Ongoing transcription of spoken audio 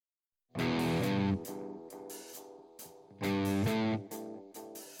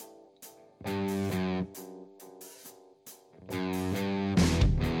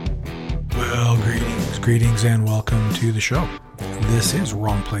Greetings and welcome to the show. This is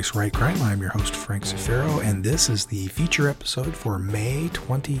Wrong Place, Right Crime. I'm your host, Frank Zafiro, and this is the feature episode for May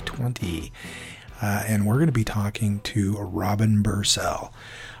 2020. And we're going to be talking to Robin Bursell.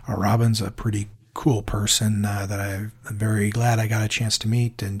 Robin's a pretty cool person that I'm very glad I got a chance to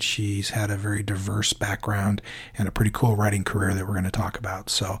meet, and she's had a very diverse background and a pretty cool writing career that we're going to talk about.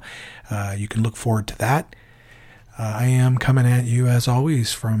 So you can look forward to that. I am coming at you, as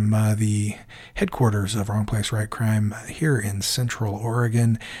always, from the headquarters of Wrong Place, Right Crime here in Central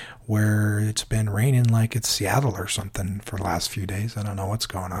Oregon, where it's been raining like it's Seattle or something for the last few days. I don't know what's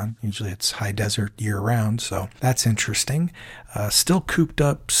going on. Usually it's high desert year-round, so that's interesting. Still cooped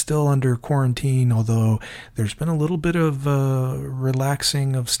up, still under quarantine, although there's been a little bit of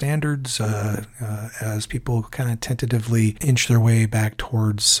relaxing of standards as people kind of tentatively inch their way back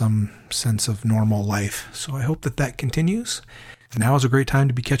towards some sense of normal life. So I hope that that continues. Now is a great time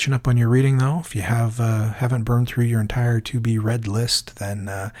to be catching up on your reading, though. If you haven't burned through your entire to-be read list, then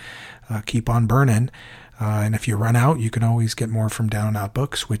keep on burning. And if you run out, you can always get more from Down and Out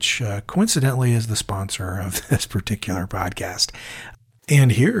Books, which coincidentally is the sponsor of this particular podcast.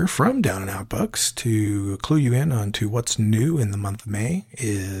 And here from Down and Out Books, to clue you in on to what's new in the month of May,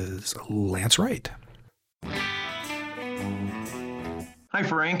 is Lance Wright. Hi,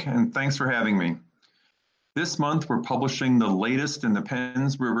 Frank, and thanks for having me. This month, we're publishing the latest in the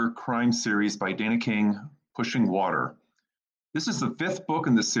Penns River crime series by Dana King, Pushing Water. This is the fifth book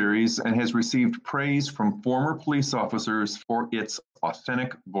in the series and has received praise from former police officers for its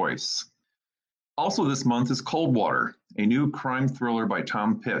authentic voice. Also this month is Cold Water, a new crime thriller by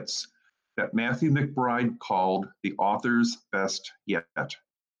Tom Pitts that Matthew McBride called the author's best yet.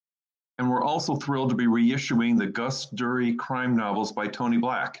 And we're also thrilled to be reissuing the Gus Dury crime novels by Tony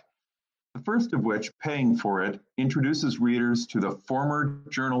Black. The first of which, Paying for It, introduces readers to the former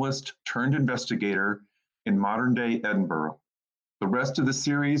journalist turned investigator in modern-day Edinburgh. The rest of the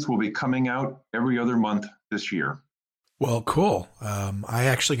series will be coming out every other month this year. Well, cool. I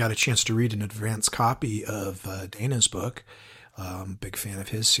actually got a chance to read an advance copy of Dana's book. Big fan of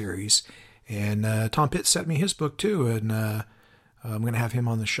his series. And Tom Pitts sent me his book, too, and I'm going to have him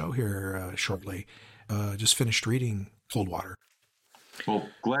on the show here shortly. Just finished reading Cold Water. Well,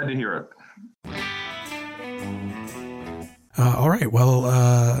 glad to hear it. All right.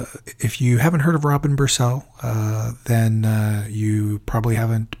 Well, if you haven't heard of Robin Bursell, then you probably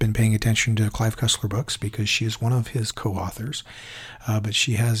haven't been paying attention to Clive Cussler books because she is one of his co-authors. But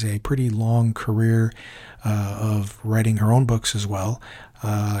she has a pretty long career of writing her own books as well,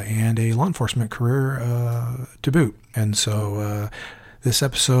 and a law enforcement career to boot. And so this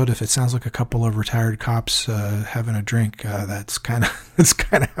episode, if it sounds like a couple of retired cops having a drink, that's kind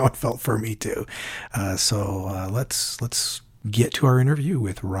of how it felt for me too. So let's get to our interview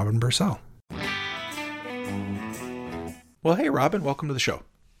with Robin Bursell. Well, hey Robin, welcome to the show.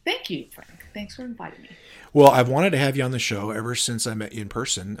 Thank you, Frank. Thanks for inviting me. Well, I've wanted to have you on the show ever since I met you in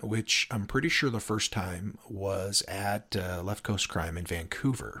person, which I'm pretty sure the first time was at Left Coast Crime in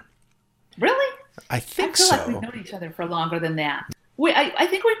Vancouver. Really? I think so. I feel so. like we've known each other for longer than that. I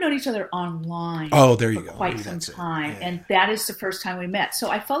think we've known each other online. Oh, there you go. Quite Maybe some that's time, yeah. and that is the first time we met. So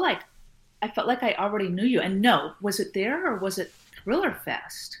I felt like I already knew you. And no, was it there or was it Thriller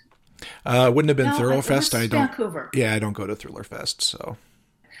Fest? Wouldn't have been No, Thriller it Fest. was I don't. Vancouver. Yeah, I don't go to Thriller Fest. So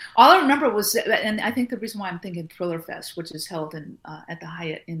All I remember was, and I think the reason why I'm thinking Thriller Fest, which is held in at the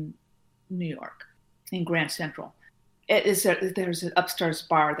Hyatt in New York, in Grand Central, there's an upstairs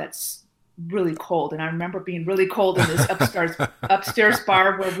bar that's really cold, and I remember being really cold in this upstairs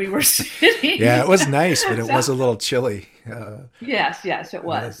bar where we were sitting. yeah, it was nice, but it was a little chilly. Yes, it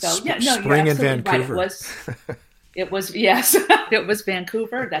was. So yeah, no, spring you're in absolutely Vancouver. Right. It was yes, it was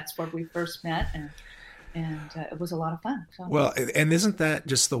Vancouver. That's where we first met, and it was a lot of fun. So. Well, and isn't that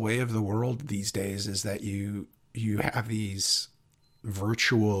just the way of the world these days? Is that you have these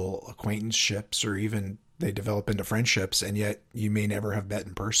virtual acquaintanceships, or even they develop into friendships, and yet you may never have met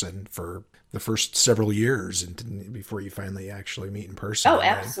in person for the first several years and before you finally actually meet in person. Oh, right?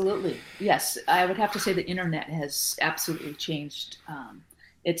 absolutely. Yes. I would have to say the internet has absolutely changed.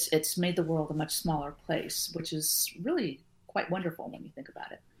 It's made the world a much smaller place, which is really quite wonderful when you think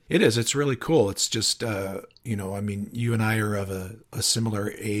about it. It is. It's really cool. It's just, I mean, you and I are of a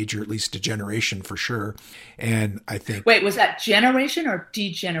similar age, or at least a generation for sure. And I think... Wait, was that generation or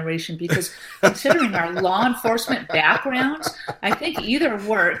degeneration? Because considering our law enforcement backgrounds, I think either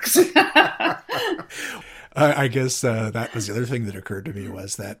works. I guess that was the other thing that occurred to me,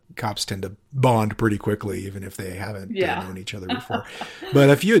 was that cops tend to bond pretty quickly, even if they haven't known each other before. But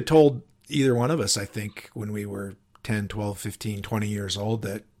if you had told either one of us, I think when we were 10, 12, 15, 20 years old,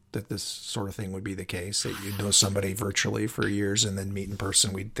 that that this sort of thing would be the case, that you'd know somebody virtually for years and then meet in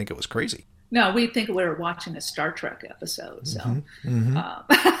person. We'd think it was crazy. No, we think we were watching a Star Trek episode. So,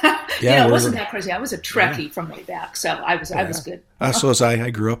 Yeah, it wasn't that crazy. I was a Trekkie from way back, so I was good. So was I. I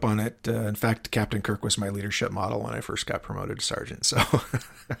grew up on it. In fact, Captain Kirk was my leadership model when I first got promoted to sergeant. So,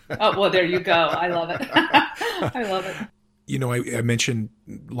 oh well, there you go. I love it. I love it. You know, I mentioned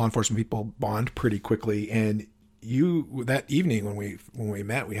law enforcement people bond pretty quickly, and you, that evening when we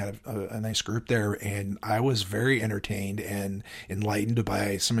met, we had a nice group there, and I was very entertained and enlightened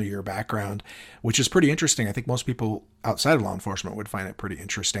by some of your background, which is pretty interesting. I think most people outside of law enforcement would find it pretty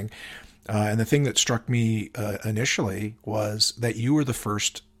interesting. And the thing that struck me initially was that you were the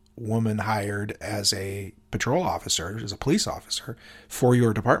first woman hired as a patrol officer, as a police officer for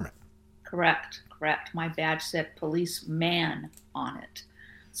your department. Correct. My badge said policeman on it.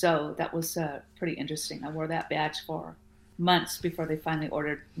 So that was pretty interesting. I wore that badge for months before they finally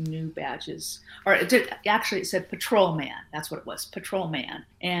ordered new badges. Or it said patrolman. That's what it was, patrolman.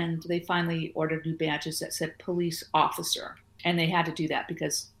 And they finally ordered new badges that said police officer. And they had to do that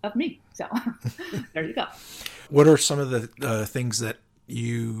because of me. So there you go. What are some of the things that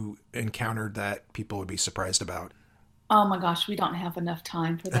you encountered that people would be surprised about? Oh my gosh, we don't have enough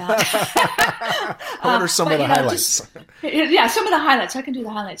time for that. What are some of the highlights? Some of the highlights. I can do the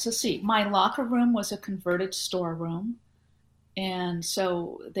highlights. Let's see. My locker room was a converted storeroom. And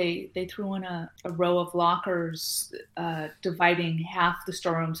so they threw in a row of lockers dividing half the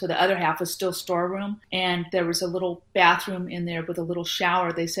storeroom. So the other half was still storeroom. And there was a little bathroom in there with a little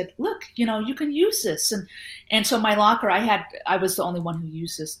shower. They said, look, you can use this. And so my locker, I was the only one who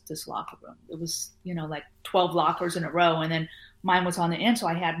used this locker room. It was, like 12 lockers in a row. And then mine was on the end. So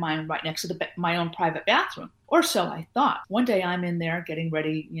I had mine right next to my own private bathroom. Or so I thought. One day I'm in there getting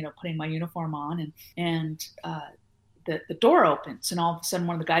ready, putting my uniform on and the door opens, and all of a sudden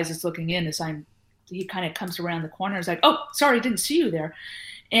one of the guys is looking in he kind of comes around the corner. He's like, oh, sorry, didn't see you there.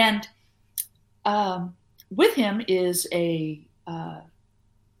 And with him is a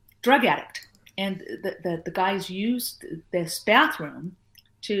drug addict. And the guys used this bathroom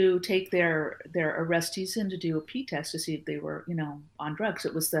to take their arrestees in to do a pee test to see if they were, on drugs.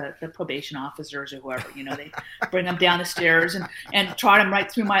 It was the probation officers or whoever, they bring them down the stairs and trot them right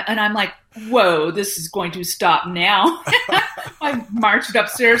through and I'm like, whoa, this is going to stop now. I marched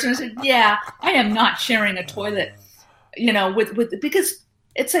upstairs and I said, yeah, I am not sharing a toilet, because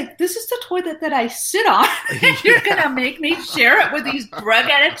it's like, this is the toilet that I sit on. And you're going to make me share it with these drug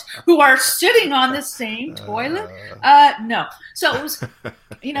addicts who are sitting on the same toilet? No. So it was,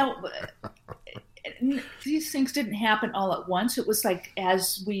 these things didn't happen all at once. It was like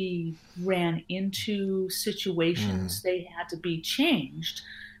as we ran into situations, they had to be changed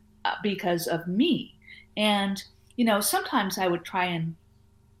because of me. And, sometimes I would try and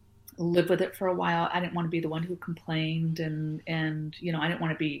live with it for a while. I didn't want to be the one who complained and I didn't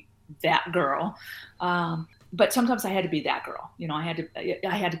want to be that girl. But sometimes I had to be that girl. I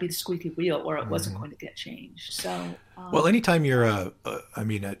had to be the squeaky wheel or it wasn't going to get changed. So, well, anytime you're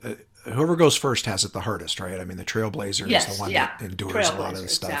whoever goes first has it the hardest, right? I mean, the trailblazer is the one that endures a lot of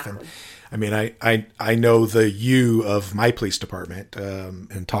this stuff. Exactly. And I know the you of my police department,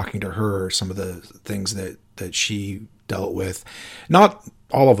 and talking to her, some of the things that she dealt with, not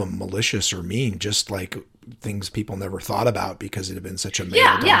all of them malicious or mean, just like things people never thought about because it had been such a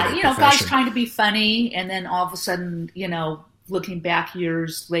male-dominated profession. Guys trying to be funny, and then all of a sudden, looking back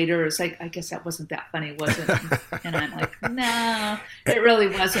years later, it's like, I guess that wasn't that funny, was it? And I'm like, no, it really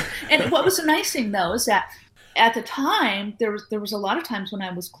wasn't. And what was the nice thing, though, is that at the time, there was a lot of times when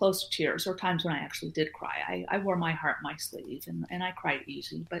I was close to tears, or times when I actually did cry. I wore my heart on my sleeve, and I cried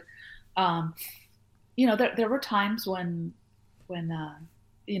easy. But, there were times when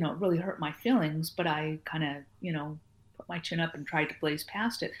it really hurt my feelings, but I kind of, put my chin up and tried to blaze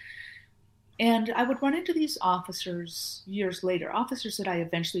past it. And I would run into these officers years later, officers that I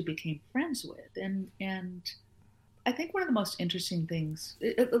eventually became friends with. And I think one of the most interesting things,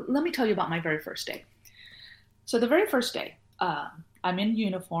 let me tell you about my very first day. So the very first day, I'm in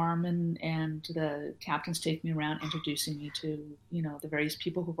uniform and the captains take me around introducing me to, the various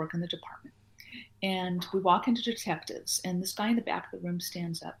people who work in the department. And we walk into detectives, and this guy in the back of the room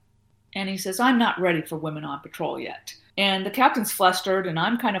stands up and he says, I'm not ready for women on patrol yet. And the captain's flustered and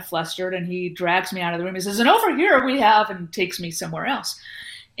I'm kind of flustered, and he drags me out of the room. He says, and over here we have, and takes me somewhere else.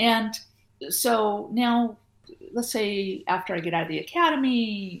 And so now, let's say after I get out of the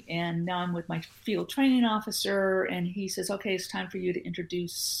academy and now I'm with my field training officer, and he says, okay, it's time for you to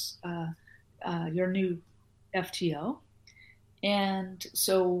introduce your new FTO. And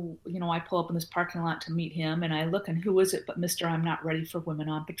so, I pull up in this parking lot to meet him, and I look, and who is it but Mr. I'm not ready for women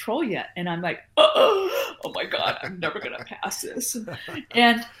on patrol yet. And I'm like, oh my God, I'm never going to pass this.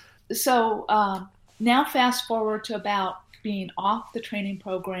 And so now fast forward to about being off the training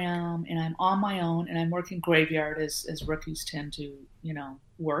program, and I'm on my own, and I'm working graveyard as rookies tend to,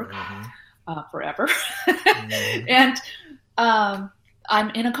 work forever. And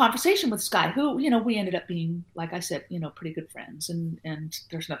I'm in a conversation with this guy who, we ended up being, like I said, pretty good friends. And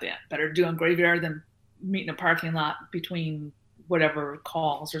there's nothing better to do on graveyard than meet in a parking lot between whatever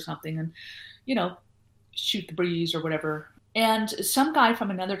calls or something and, shoot the breeze or whatever. And some guy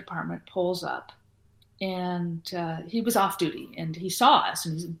from another department pulls up, and he was off duty, and he saw us,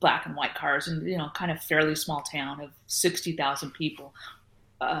 and he's black and white cars, and, kind of fairly small town of 60,000 people.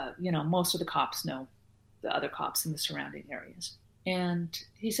 Most of the cops know the other cops in the surrounding areas. And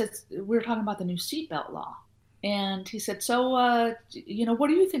he said, we were talking about the new seatbelt law. And he said, so, what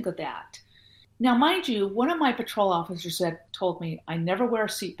do you think of that? Now, mind you, one of my patrol officers told me I never wear a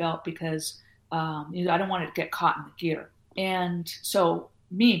seatbelt because I don't want it to get caught in the gear. And so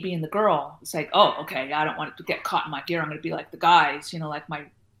me being the girl, it's like, oh, okay, I don't want it to get caught in my gear. I'm going to be like the guys, like my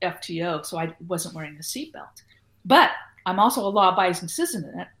FTO. So I wasn't wearing a seatbelt. But I'm also a law-abiding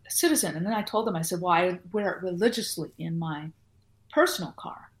citizen. And then I told them, I said, well, I wear it religiously in my personal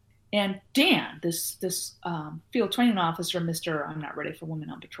car. And Dan, this field training officer, Mr. I'm not ready for women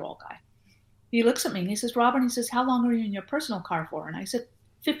on patrol guy, he looks at me and he says, Robin, he says, how long are you in your personal car for? And I said,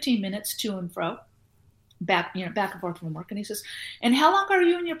 15 minutes to and fro, back and forth from work. And he says, and how long are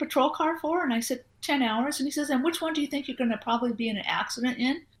you in your patrol car for? And I said, 10 hours. And he says, and which one do you think you're going to probably be in an accident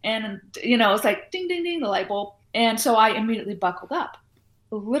in? And, it's like ding, ding, ding, the light bulb. And so I immediately buckled up.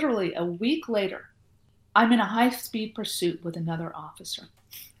 Literally a week later, I'm in a high-speed pursuit with another officer.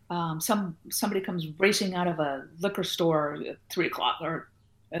 Somebody comes racing out of a liquor store at 3 o'clock, or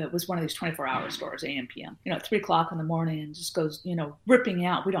it was one of these 24-hour stores, AM, PM, 3 o'clock in the morning, and just goes, ripping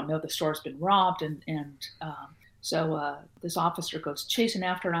out. We don't know the store's been robbed. So this officer goes chasing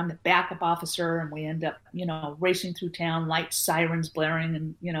after it. I'm the backup officer, and we end up, racing through town, lights, sirens blaring,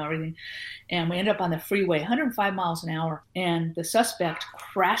 and, everything. And we end up on the freeway, 105 miles an hour. And the suspect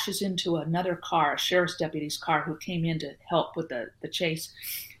crashes into another car, a sheriff's deputy's car, who came in to help with the chase.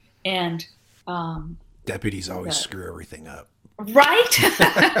 And deputies always screw everything up. Right?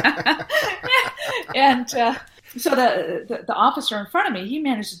 And so the officer in front of me, he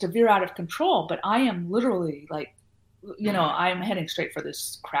manages to veer out of control, but I am literally like, I'm heading straight for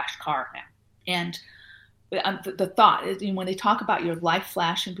this crashed car now. And the thought is, when they talk about your life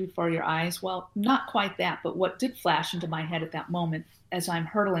flashing before your eyes, well, not quite that, but what did flash into my head at that moment as I'm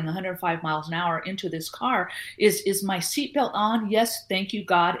hurtling 105 miles an hour into this car is my seatbelt on? Yes, thank you,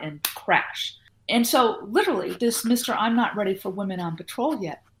 God, and crash. And so literally this Mr. I'm not ready for women on patrol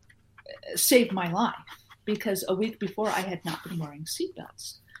yet saved my life, because a week before I had not been wearing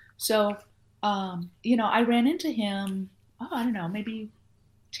seatbelts. So, I ran into him, I don't know, maybe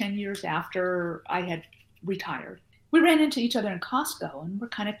 10 years after I had retired. We ran into each other in Costco, and we're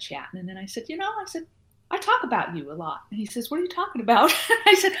kind of chatting. And then I said, I talk about you a lot. And he says, what are you talking about?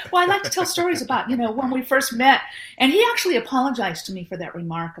 I said, well, I like to tell stories about, when we first met. And he actually apologized to me for that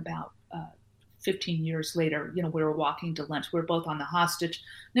remark about 15 years later. We were walking to lunch. We were both on the hostage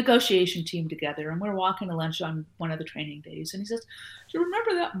negotiation team together, and we were walking to lunch on one of the training days. And he says, do you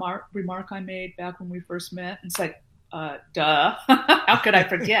remember that remark I made back when we first met? And it's like, duh. How could I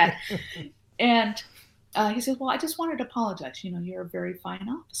forget? And he said, well, I just wanted to apologize. You're a very fine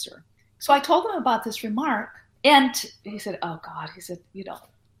officer. So I told him about this remark, and he said, oh, God. He said,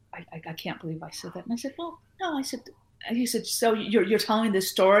 I can't believe I said that. And I said, well, no. He said, so you're telling this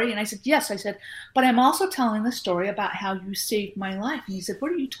story? And I said, yes. I said, but I'm also telling the story about how you saved my life. And he said,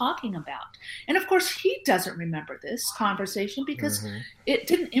 what are you talking about? And of course, he doesn't remember this conversation because it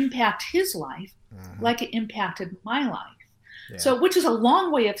didn't impact his life like it impacted my life. Yeah. So, which is a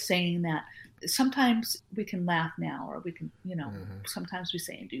long way of saying that sometimes we can laugh now, or we can, sometimes we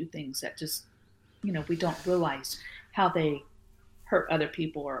say and do things that just, we don't realize how they hurt other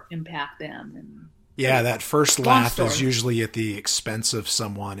people or impact them. And yeah, that first laugh is usually at the expense of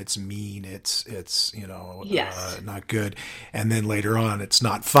someone. It's mean. It's not good. And then later on, it's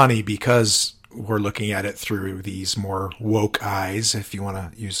not funny because we're looking at it through these more woke eyes, if you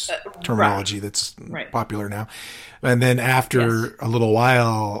want to use terminology that's popular now. And then after a little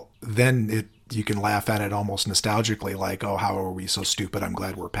while, then you can laugh at it almost nostalgically, like, oh, how are we so stupid? I'm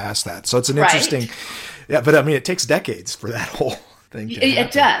glad we're past that. So it's an interesting, but I mean, it takes decades for that whole thing to happen.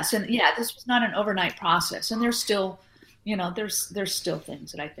 It does. And this was not an overnight process. And there's still, there's still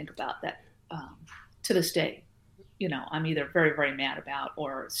things that I think about that to this day, I'm either very, very mad about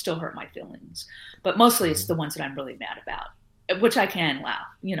or still hurt my feelings. But mostly it's the ones that I'm really mad about, which I can laugh,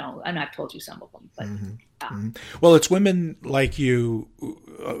 and I've told you some of them. But Well, it's women like you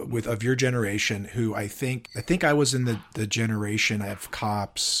of your generation who I think I was in the generation of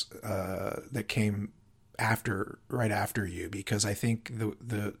cops that came right after you, because I think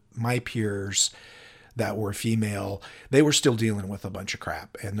my peers that were female, they were still dealing with a bunch of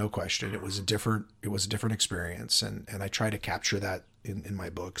crap, and no question, it was a different experience, and I try to capture that in my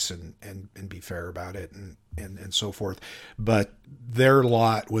books and be fair about it and so forth. But their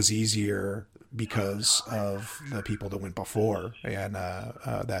lot was easier because of the people that went before, and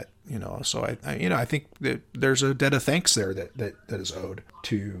that so I think that there's a debt of thanks there that is owed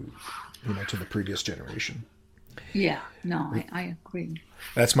to to the previous generation. Yeah, no, I agree.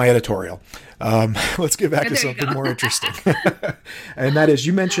 That's my editorial. Let's get back to something more interesting. And that is,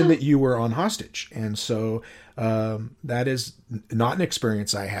 you mentioned that you were on hostage. And so that is not an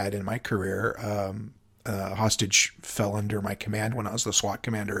experience I had in my career. Hostage fell under my command when I was the SWAT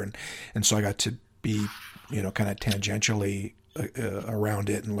commander. And so I got to be, kind of tangentially around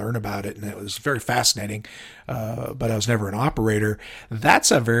it and learn about it. And it was very fascinating. But I was never an operator. That's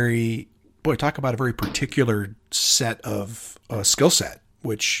talk about a very particular set of skill set,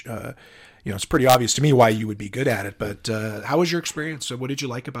 which, it's pretty obvious to me why you would be good at it. But how was your experience? What did you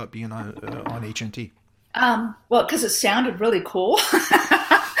like about being on HNT? Well, because it sounded really cool.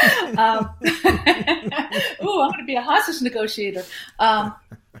 I'm going to be a hostage negotiator.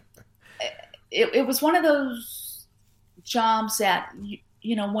 It was one of those jobs that,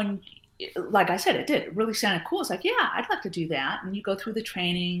 when, like I said, it really sounded cool. It's like, yeah, I'd like to do that. And you go through the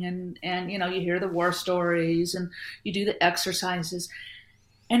training and you hear the war stories and you do the exercises.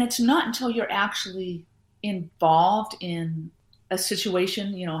 And it's not until you're actually involved in a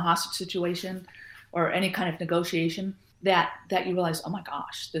situation, a hostage situation or any kind of negotiation that you realize, oh my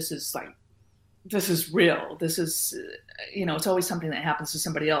gosh, this is real. This is, it's always something that happens to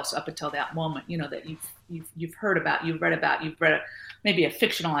somebody else up until that moment, that you've heard about, you've read maybe a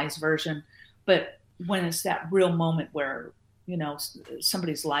fictionalized version, but when it's that real moment where,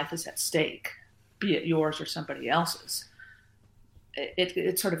 somebody's life is at stake, be it yours or somebody else's,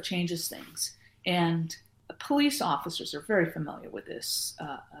 it sort of changes things. And police officers are very familiar with this.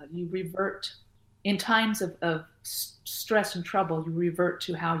 You revert in times of stress and trouble, you revert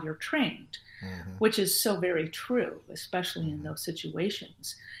to how you're trained, which is so very true, especially in those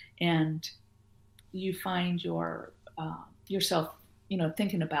situations. And you find yourself,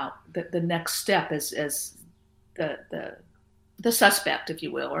 thinking about the next step as the suspect, if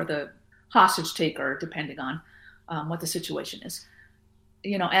you will, or the hostage taker, depending on what the situation is.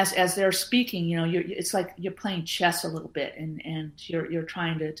 As they're speaking, it's like you're playing chess a little bit, and you're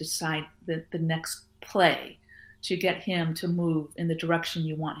trying to decide the next play to get him to move in the direction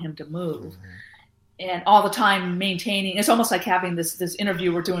you want him to move. And all the time maintaining, it's almost like having this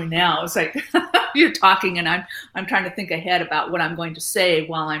interview we're doing now. It's like you're talking and I'm trying to think ahead about what I'm going to say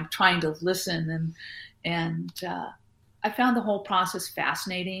while I'm trying to listen. And I found the whole process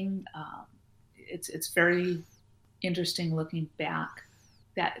fascinating. It's very interesting looking back,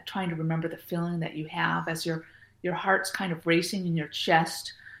 that trying to remember the feeling that you have as your heart's kind of racing in your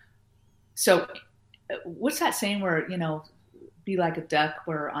chest. So what's that saying where, be like a duck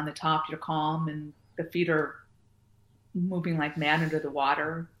where on the top you're calm and the feet are moving like mad under the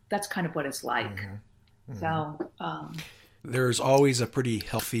water? That's kind of what it's like. So there's always a pretty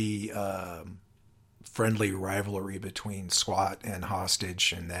healthy, friendly rivalry between SWAT and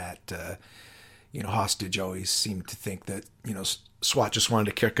hostage, and that, hostage always seemed to think that, SWAT just wanted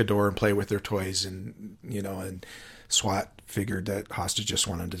to kick a door and play with their toys, and SWAT figured that hostage just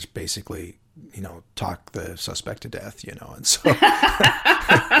wanted to basically, talk the suspect to death, and so.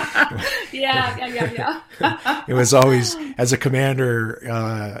 Yeah. It was always, as a commander,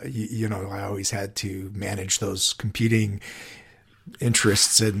 I always had to manage those competing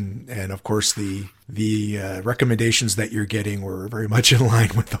interests, and of course the recommendations that you're getting were very much in line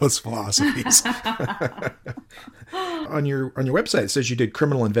with those philosophies. On your website, it says you did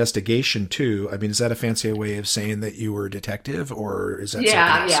criminal investigation too. I mean, is that a fancy way of saying that you were a detective, or is that something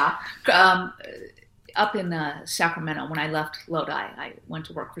else? Yeah. Up in Sacramento, when I left Lodi, I went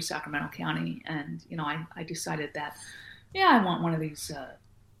to work for Sacramento County, and I decided that I want one of these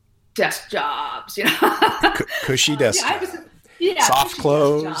desk jobs, cushy desk job. Soft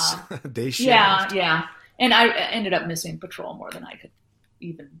clothes, day shift. Yeah. And I ended up missing patrol more than I could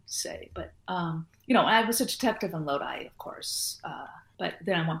even say. But, I was a detective in Lodi, of course. But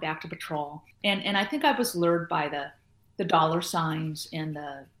then I went back to patrol. And I think I was lured by the dollar signs and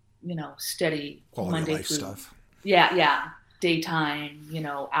the, steady quality Monday life through stuff. Yeah. Daytime,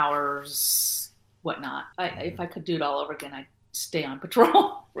 hours, whatnot. If I could do it all over again, I'd stay on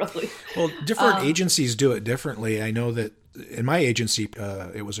patrol, really. Well, different agencies do it differently. I know that in my agency,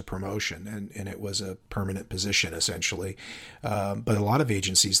 it was a promotion and it was a permanent position essentially. But a lot of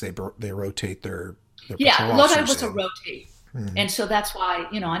agencies, they rotate their patrol Lodi officers was a in. rotate. And so that's why,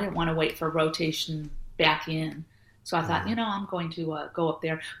 I didn't want to wait for rotation back in. So I thought, I'm going to go up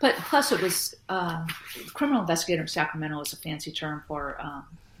there. But plus it was criminal investigator in Sacramento is a fancy term for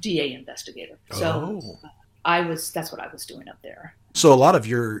DA investigator. So that's what I was doing up there. So a lot of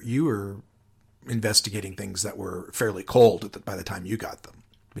you were investigating things that were fairly cold by the time you got them,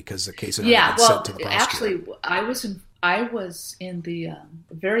 because the case had already been sent to the prosecutor. Actually, I was in the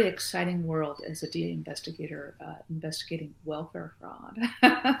very exciting world as a DA investigator, investigating welfare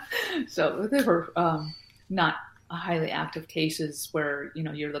fraud. So they were not highly active cases where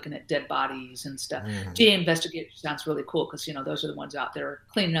you're looking at dead bodies and stuff. DA investigator sounds really cool because those are the ones out there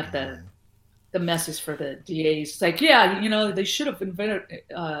cleaning up the messes for the DAs. It's like, they should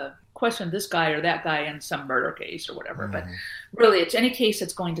have questioned this guy or that guy in some murder case or whatever. But really, it's any case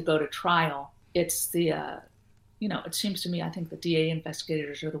that's going to go to trial. It's the it seems to me, I think the DA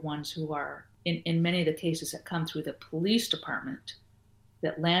investigators are the ones who are in many of the cases that come through the police department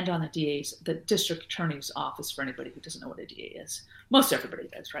that land on the district attorney's office, for anybody who doesn't know what a DA is. Most everybody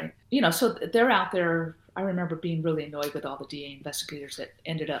does, right? So they're out there. I remember being really annoyed with all the DA investigators that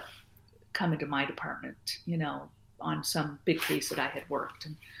ended up coming to my department, on some big case that I had worked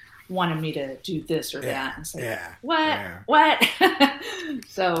and wanted me to do this or that. And it's like, what?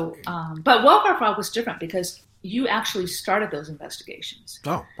 So, but welfare fraud was different because you actually started those investigations.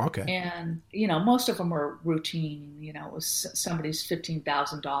 Oh, okay. And, most of them were routine. It was somebody's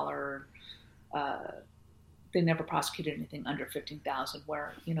 $15,000. They never prosecuted anything under $15,000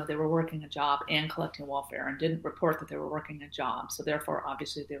 where, they were working a job and collecting welfare and didn't report that they were working a job. So therefore,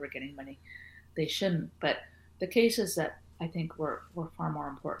 obviously, they were getting money they shouldn't. But the cases that I think were far more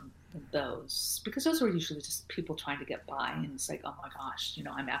important than those, because those were usually just people trying to get by. And it's like, oh my gosh,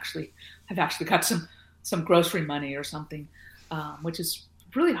 I've actually got some grocery money or something, which is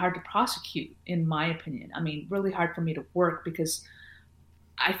really hard to prosecute, in my opinion. I mean, really hard for me to work because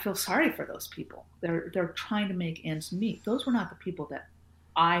I feel sorry for those people. They're trying to make ends meet. Those were not the people that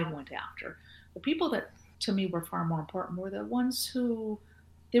I went after. The people that, to me, were far more important were the ones who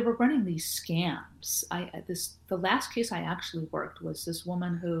they were running these scams. The last case I actually worked was this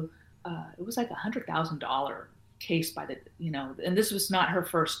woman who it was like $100,000 case by and this was not her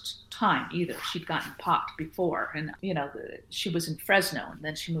first time either. She'd gotten popped before, and she was in Fresno, and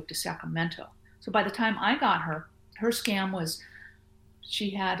then she moved to Sacramento. So by the time I got her scam was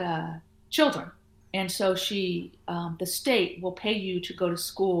she had children, and so the state will pay you to go to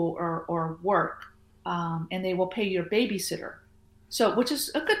school or work, and they will pay your babysitter. So, which is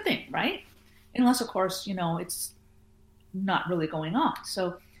a good thing, right? Unless, of course, it's not really going on.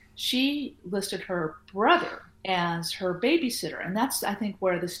 So she listed her brother as her babysitter. And that's, I think,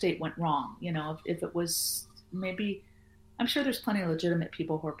 where the state went wrong. If it was maybe, I'm sure there's plenty of legitimate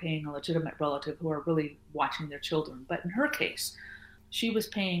people who are paying a legitimate relative who are really watching their children. But in her case, she was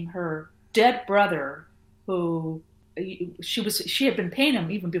paying her dead brother, who she had been paying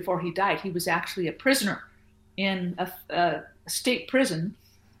him even before he died. He was actually a prisoner in a state prison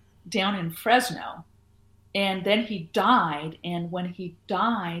down in Fresno. And then he died. And when he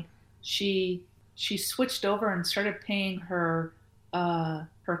died, she switched over and started paying her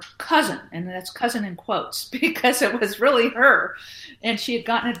cousin, and that's cousin in quotes because it was really her. And she had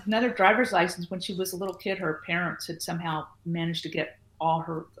gotten another driver's license when she was a little kid. Her parents had somehow managed to get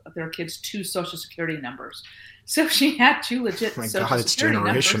all their kids 2 Social Security numbers, so she had 2 legit Social Security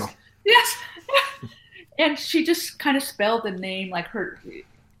numbers. Yes. And she just kind of spelled the name like her.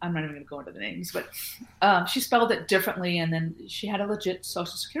 I'm not even going to go into the names, but she spelled it differently, and then she had a legit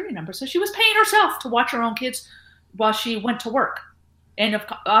Social Security number. So she was paying herself to watch her own kids while she went to work. And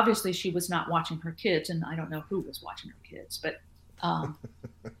obviously she was not watching her kids, and I don't know who was watching her kids. But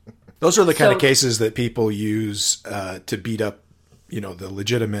those are the kind of cases that people use to beat up, the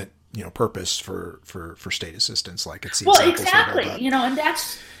legitimate, purpose for state assistance. Like it's exactly, and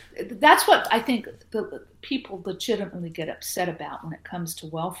that's what I think the people legitimately get upset about when it comes to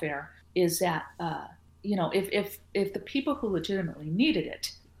welfare is that, if the people who legitimately needed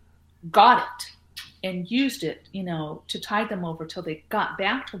it got it and used it, to tide them over till they got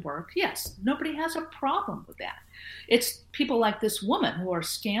back to work, yes, nobody has a problem with that. It's people like this woman who are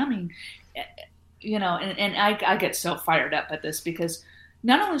scamming, and I get so fired up at this because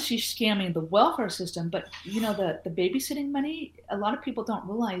not only is she scamming the welfare system, but, the babysitting money, a lot of people don't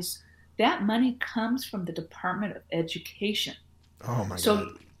realize that money comes from the Department of Education. Oh my so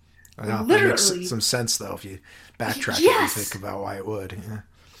God. That literally, makes some sense though if you backtrack yes, and think about why it would. Yeah.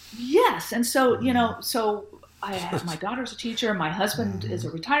 Yes, and so so I have my daughter's a teacher, my husband is a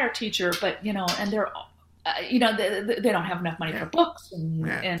retired teacher, but and they're they don't have enough money for books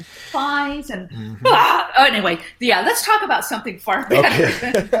and supplies and anyway, let's talk about something far better.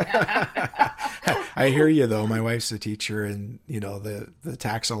 Okay. I hear you though. My wife's a teacher, and the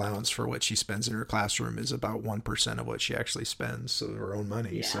tax allowance for what she spends in her classroom is about 1% of what she actually spends, so her own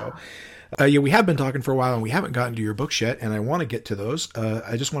money. Yeah. So we have been talking for a while, and we haven't gotten to your books yet, and I want to get to those.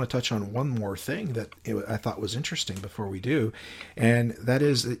 I just want to touch on one more thing that I thought was interesting before we do, and that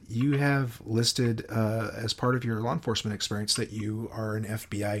is that you have listed as part of your law enforcement experience that you are an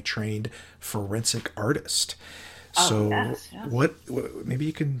FBI-trained forensic artist. So yes. what maybe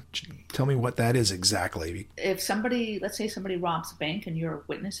you can tell me what that is exactly. If let's say somebody robs a bank and you're a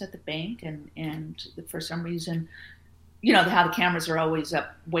witness at the bank, and for some reason, how the cameras are always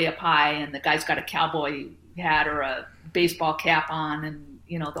way up high, and the guy's got a cowboy hat or a baseball cap on, and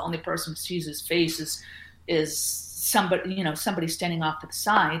the only person who sees his face is somebody standing off to the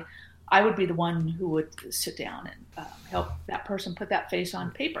side. I would be the one who would sit down and help that person put that face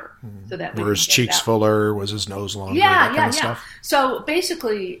on paper, so that were his cheeks fuller, was his nose longer, that kind of stuff. So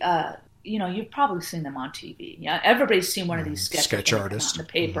basically, you've probably seen them on TV. Yeah, everybody's seen one of these sketch artists on the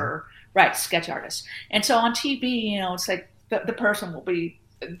paper, right? Sketch artists. And so on TV, it's like the person will be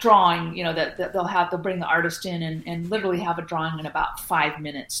drawing. They'll bring the artist in and literally have a drawing in about 5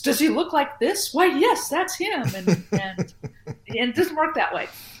 minutes. Does he look like this? Why, yes, that's him. And it doesn't work that way.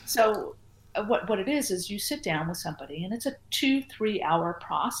 So what it is you sit down with somebody, and it's a 2-3 hour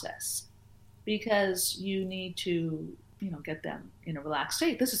process, because you need to get them in a relaxed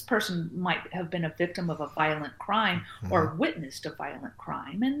state. This person might have been a victim of a violent crime or witnessed a violent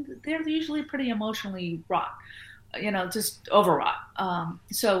crime, and they're usually pretty emotionally wrought, just overwrought.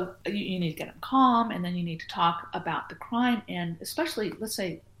 So you need to get them calm, and then you need to talk about the crime, and especially, let's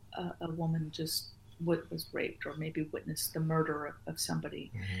say a woman just was raped or maybe witnessed the murder of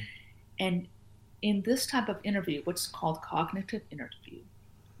somebody. And in this type of interview, what's called cognitive interview,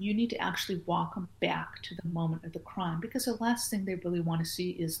 you need to actually walk them back to the moment of the crime, because the last thing they really want to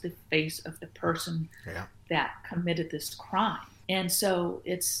see is the face of the person that committed this crime. And so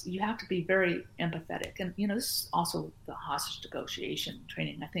you have to be very empathetic. And, this is also the hostage negotiation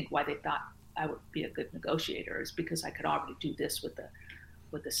training. I think why they thought I would be a good negotiator is because I could already do this with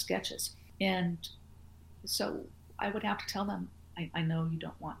the sketches. And so I would have to tell them, I know you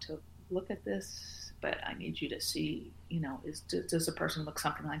don't want to look at this, but I need you to see, does the person look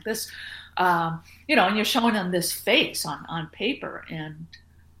something like this? And you're showing them this face on paper. And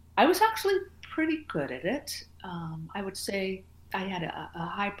I was actually pretty good at it. I would say I had a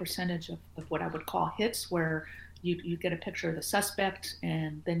high percentage of what I would call hits, where you get a picture of the suspect,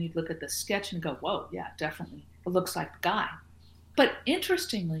 and then you'd look at the sketch and go, whoa, yeah, definitely, it looks like the guy. But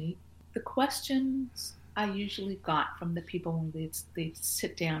interestingly, the questions I usually got from the people when they'd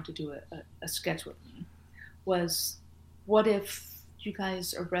sit down to do a sketch with me was, what if you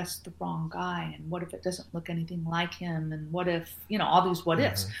guys arrest the wrong guy, and what if it doesn't look anything like him, and what if, all these what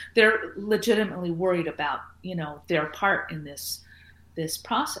ifs. They're legitimately worried about, their part in this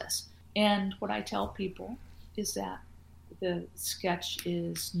process. And what I tell people is that the sketch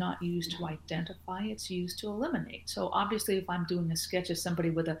is not used to identify, it's used to eliminate. So obviously, if I'm doing a sketch of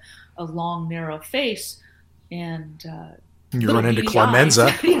somebody with a long, narrow face, and you run into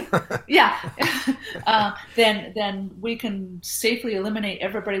Clemenza, then we can safely eliminate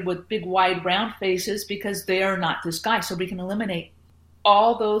everybody with big, wide, round faces, because they are not this guy. So we can eliminate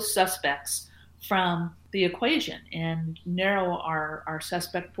all those suspects from the equation and narrow our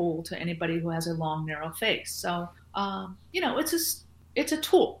suspect pool to anybody who has a long, narrow face. So it's a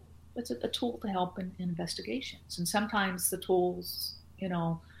tool. It's a tool to help in investigations. And sometimes the tools,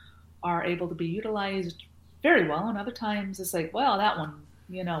 are able to be utilized very well. And other times it's like, well, that one,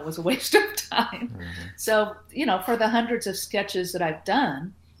 was a waste of time. So, for the hundreds of sketches that I've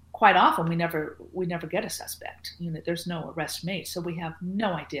done, quite often we never get a suspect. There's no arrest made. So we have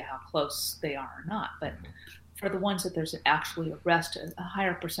no idea how close they are or not. But for the ones that there's actually arrest, a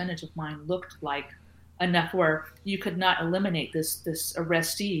higher percentage of mine looked like enough where you could not eliminate this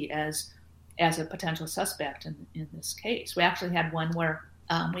arrestee as a potential suspect in this case. We actually had one where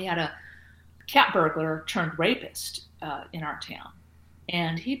we had a cat burglar turned rapist in our town,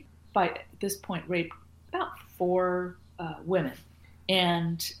 and he by this point raped about 4 women,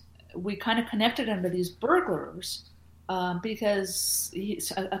 and we kind of connected him to these burglars because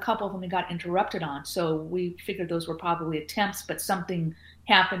a couple of them he got interrupted on, so we figured those were probably attempts, but something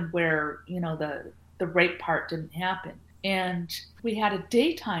happened where, the rape part didn't happen. And we had a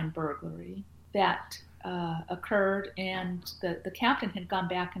daytime burglary that occurred, and the captain had gone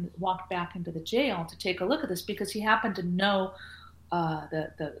back and walked back into the jail to take a look at this because he happened to know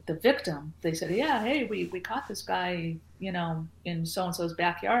the victim. They said, yeah, hey, we caught this guy, in so-and-so's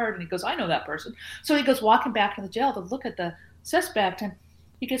backyard. And he goes, I know that person. So he goes walking back to the jail to look at the suspect, and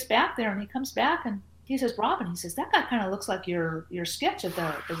he gets back there and he comes back and he says, Robin, he says, that guy kind of looks like your sketch of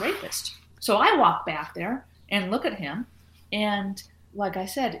the rapist. So I walk back there and look at him, and like I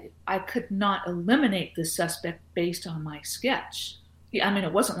said, I could not eliminate this suspect based on my sketch. I mean,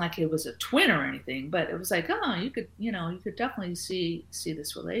 it wasn't like it was a twin or anything, but it was like, oh, you could definitely see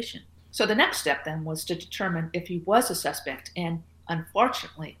this relation. So the next step then was to determine if he was a suspect. And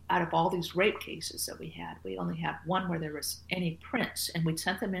unfortunately, out of all these rape cases that we had, we only had one where there was any prints, and we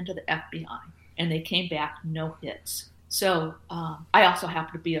sent them into the FBI, and they came back no hits. So I also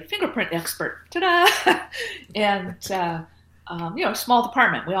happen to be a fingerprint expert. Ta-da! And small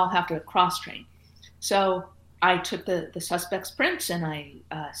department, we all have to cross-train. So I took the suspect's prints, and I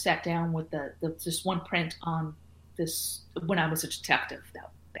sat down with this one print on this when I was a detective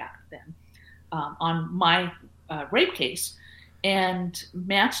back then on my rape case, and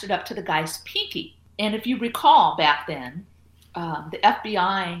matched it up to the guy's pinky. And if you recall back then, the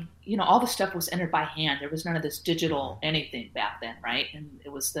FBI, all the stuff was entered by hand. There was none of this digital anything back then, right? And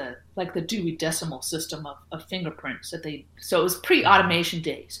it was the Dewey Decimal System of fingerprints so it was pre-automation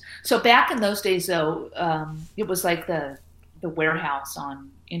days. So back in those days, though, it was like the warehouse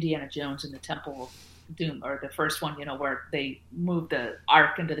on Indiana Jones and the Temple of Doom, or the first one, where they moved the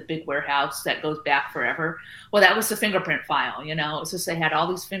Ark into the big warehouse that goes back forever. Well, that was the fingerprint file, it was just they had all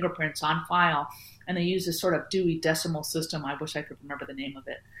these fingerprints on file, and they used this sort of Dewey Decimal System. I wish I could remember the name of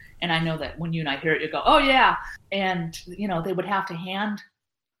it. And I know that when you and I hear it, you go, oh, yeah. And, they would have to hand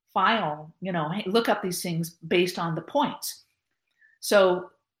file, look up these things based on the points.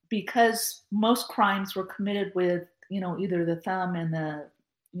 So because most crimes were committed with, either the thumb and the,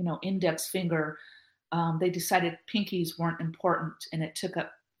 index finger, they decided pinkies weren't important and it took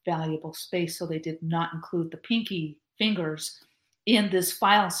up valuable space. So they did not include the pinky fingers in this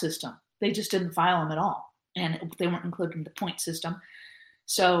file system. They just didn't file them at all. And they weren't included in the point system.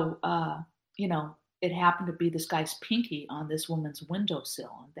 So, it happened to be this guy's pinky on this woman's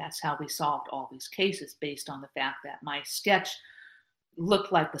windowsill. And that's how we solved all these cases, based on the fact that my sketch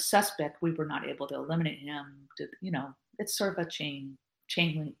looked like the suspect. We were not able to eliminate him. It's sort of a chain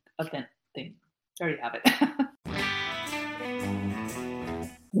link event thing. There you have it.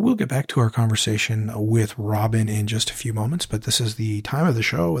 We'll get back to our conversation with Robin in just a few moments, but this is the time of the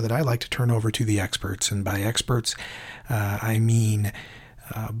show that I like to turn over to the experts. And by experts, I mean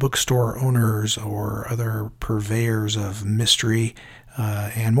bookstore owners or other purveyors of mystery.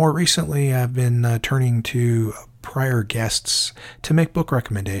 And more recently, I've been turning to prior guests to make book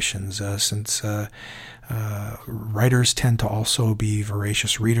recommendations, since writers tend to also be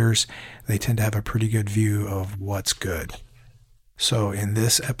voracious readers. They tend to have a pretty good view of what's good. So in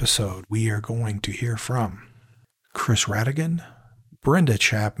this episode, we are going to hear from Chris Radigan, Brenda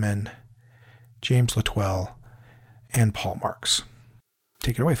Chapman, James Latwell, and Paul Marks.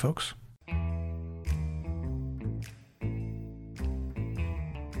 Take it away, folks.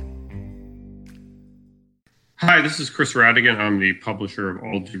 Hi, this is Chris Radigan. I'm the publisher of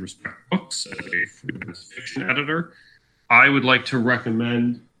All Due Respect Books and a freelance fiction editor. I would like to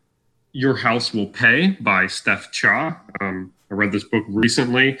recommend Your House Will Pay by Steph Cha. I read this book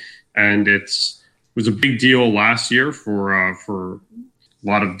recently, and it was a big deal last year for a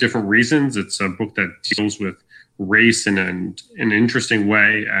lot of different reasons. It's a book that deals with race in an interesting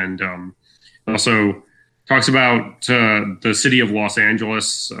way, and also talks about the city of Los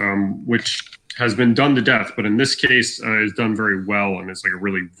Angeles, which has been done to death, but in this case is done very well, and it's like a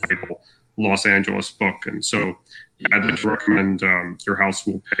really vital Los Angeles book. And so I'd like to recommend Your House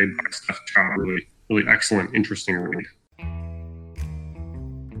Will Pay by Steph Cha. Really, really excellent, interesting read.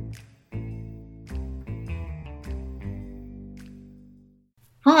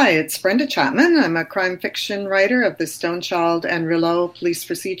 Hi, it's Brenda Chapman. I'm a crime fiction writer of the Stonechild and Rillo Police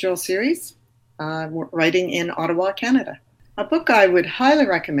Procedural series, writing in Ottawa, Canada. A book I would highly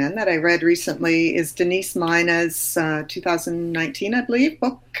recommend that I read recently is Denise Mina's 2019, I believe,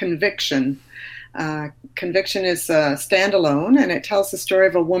 book, Conviction. Conviction is standalone, and it tells the story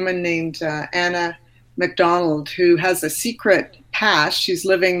of a woman named Anna McDonald who has a secret past. She's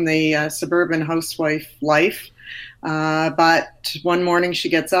living the suburban housewife life. But one morning she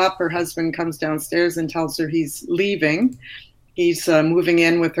gets up, her husband comes downstairs and tells her he's leaving. He's moving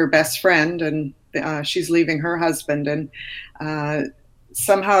in with her best friend, and she's leaving her husband. And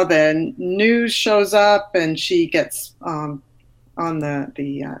somehow the news shows up and she gets on the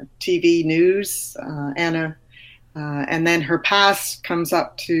TV news, Anna, and then her past comes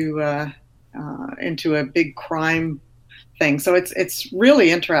up to into a big crime thing. So it's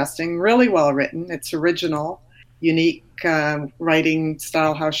really interesting, really well written. It's original, unique writing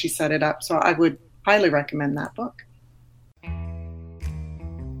style, how she set it up. So I would highly recommend that book.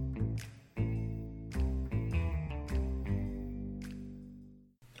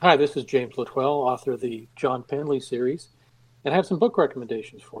 Hi, this is James Litwell, author of the John Penley series, and I have some book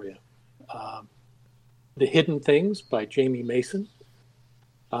recommendations for you. The Hidden Things by Jamie Mason,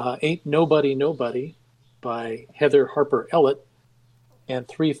 Ain't Nobody Nobody by Heather Harper Ellett, and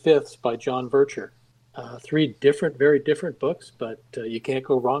 3/5 by John Vircher. Three very different books, but you can't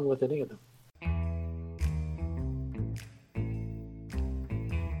go wrong with any of them.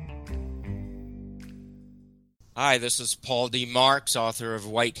 Hi, this is Paul D. Marks, author of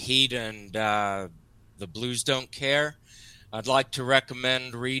White Heat and The Blues Don't Care. I'd like to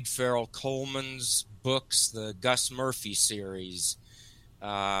recommend Reed Farrell Coleman's books, the Gus Murphy series.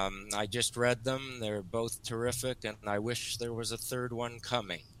 I just read them. They're both terrific, and I wish there was a third one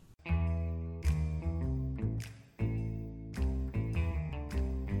coming.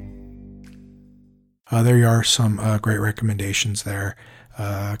 There are some great recommendations there.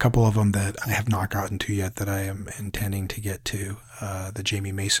 A couple of them that I have not gotten to yet that I am intending to get to. The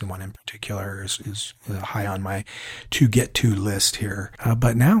Jamie Mason one in particular is high on my to get to list here.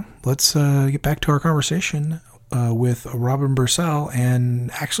 But now let's get back to our conversation with Robin Bursell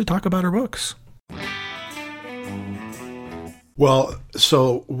and actually talk about her books. Well,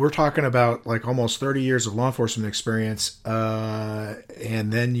 so we're talking about like almost 30 years of law enforcement experience,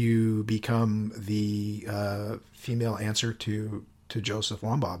 and then you become the female answer to Joseph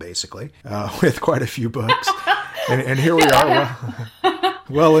Wambaugh, basically, with quite a few books. And here we are,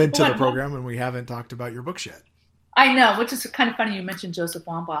 well into the program, and we haven't talked about your books yet. I know, which is kind of funny you mentioned Joseph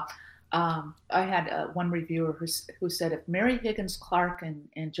Wambaugh. I had one reviewer who said if Mary Higgins Clark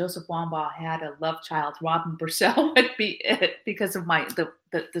and Joseph Wambaugh had a love child, Robin Bursell would be it, because of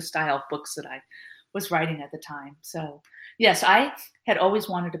the style of books that I was writing at the time. So yes, I had always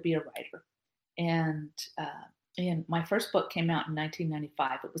wanted to be a writer, and my first book came out in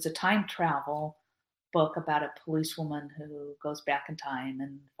 1995. It was a time travel book about a policewoman who goes back in time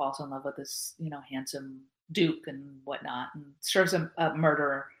and falls in love with this, handsome duke and whatnot, and serves a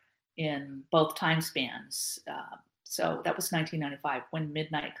murderer in both time spans. So that was 1995, When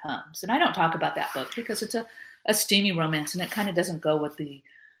Midnight Comes. And I don't talk about that book because it's a steamy romance, and it kind of doesn't go with the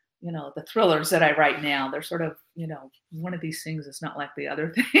thrillers that I write now. They're sort of, one of these things is not like the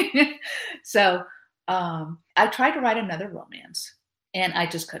other thing. So I tried to write another romance, and I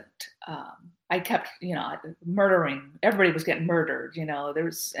just couldn't. I kept, murdering. Everybody was getting murdered,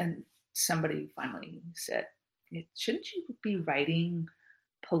 and somebody finally said, shouldn't you be writing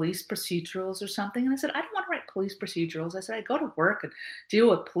police procedurals or something? And I said, I don't want to write police procedurals. I said, I go to work and deal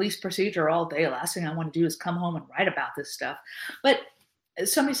with police procedure all day. Last thing I want to do is come home and write about this stuff. But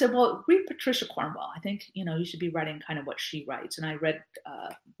somebody said, well, read Patricia Cornwell. I think, you should be writing kind of what she writes. And I read,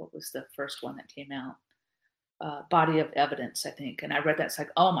 what was the first one that came out? Body of Evidence, I think. And I read that. It's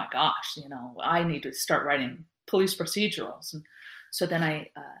like, oh my gosh, I need to start writing police procedurals. And so then I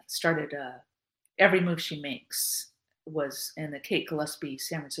started Every Move She Makes was in the Kate Gillespie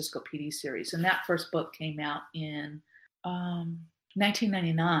San Francisco PD series. And that first book came out in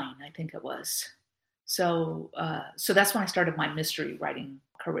 1999, I think it was. So that's when I started my mystery writing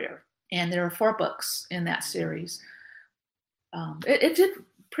career. And there are 4 books in that series. It did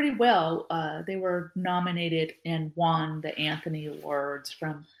pretty well. They were nominated and won the Anthony Awards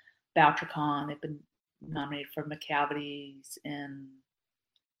from Bouchercon. They've been nominated for McCavities and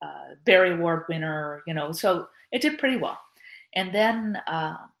Barry Award winner, so it did pretty well. And then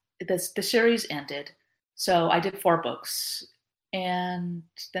the series ended. So I did 4 books. And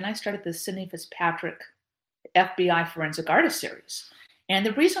then I started the Sidney Fitzpatrick FBI Forensic Artist series. And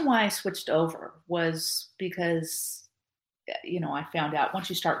the reason why I switched over was because, I found out once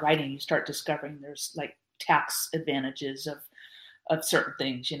you start writing, you start discovering there's like tax advantages of certain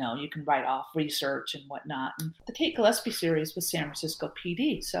things. You can write off research and whatnot. And the Kate Gillespie series was San Francisco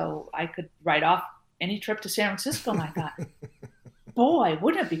PD. So I could write off any trip to San Francisco. And I thought, boy,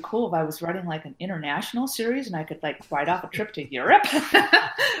 wouldn't it be cool if I was writing like an international series and I could like write off a trip to Europe?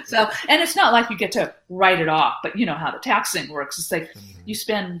 So, and it's not like you get to write it off, but you know how the tax thing works. It's like you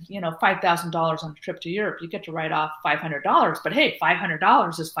spend, $5,000 on a trip to Europe, you get to write off $500, but hey,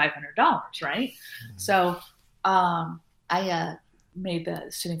 $500 is $500, right? So I made the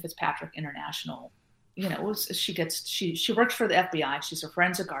Sidney Fitzpatrick International she works for the FBI. She's a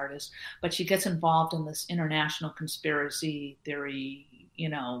forensic artist, but she gets involved in this international conspiracy theory,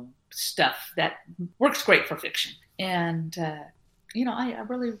 stuff that works great for fiction. And, I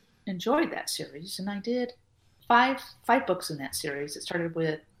really enjoyed that series, and I did five books in that series. It started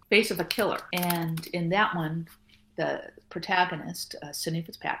with Face of a Killer. And in that one, the protagonist, Sidney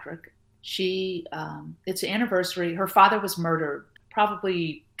Fitzpatrick, it's an anniversary. Her father was murdered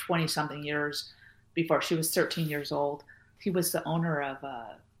probably 20-something years before. She was 13 years old. He was the owner of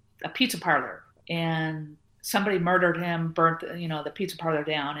a pizza parlor, and somebody murdered him, burnt the pizza parlor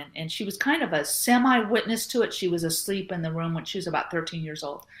down, and she was kind of a semi-witness to it. She was asleep in the room when she was about 13 years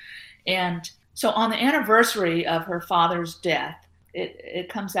old. And so on the anniversary of her father's death, it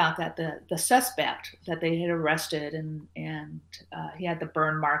comes out that the suspect that they had arrested and he had the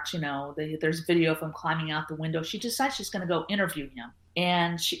burn marks, there's video of him climbing out the window. She decides she's going to go interview him,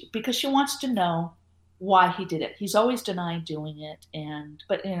 and because she wants to know why he did it. He's always denied doing it,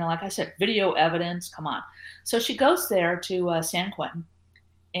 but like I said, video evidence, come on. So she goes there to San Quentin,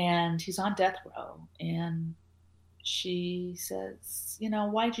 and he's on death row, and she says,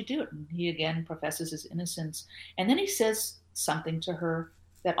 why'd you do it? And he again professes his innocence, and then he says something to her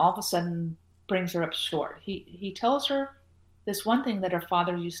that all of a sudden brings her up short. He tells her this one thing that her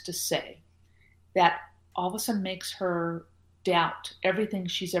father used to say that all of a sudden makes her doubt everything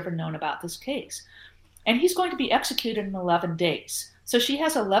she's ever known about this case. And he's going to be executed in 11 days. So she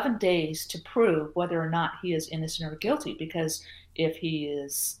has 11 days to prove whether or not he is innocent or guilty, because if he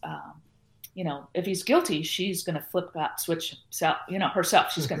is, if he's guilty, she's going to flip that switch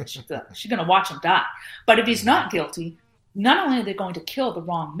herself. She's going to watch him die. But if he's not guilty, not only are they going to kill the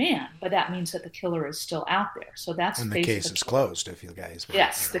wrong man, but that means that the killer is still out there. So that's and the case is closed if you guys.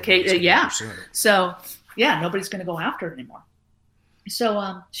 Yes, the case. Yeah. So nobody's going to go after it anymore.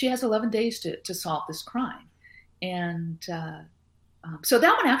 So she has 11 days to solve this crime, and so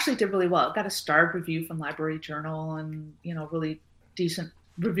that one actually did really well. It got a starred review from Library Journal, and really decent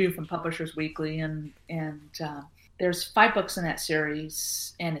review from Publishers Weekly, and there's 5 books in that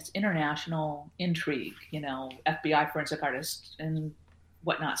series, and it's international intrigue, FBI forensic artist and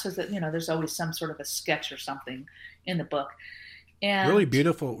whatnot. So that, there's always some sort of a sketch or something in the book. And really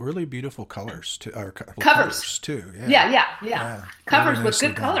beautiful colors too. Covers too. Yeah. Covers really with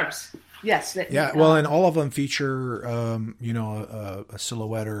good colors. Yes. Well, and all of them feature, a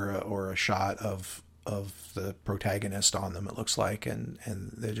silhouette or a shot of the protagonist on them. It looks like, and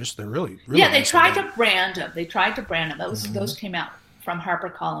they're really yeah. They tried to brand them. Those came out from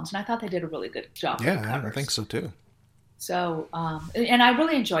HarperCollins, and I thought they did a really good job. Yeah, I think so too. So, and I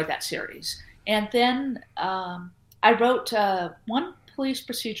really enjoyed that series. And then I wrote one police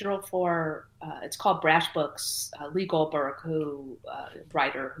procedural for, it's called Brash Books. Lee Goldberg,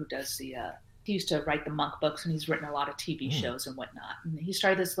 writer who does he used to write the Monk books, and he's written a lot of TV shows and whatnot. And he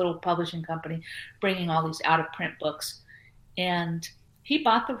started this little publishing company bringing all these out-of-print books. And he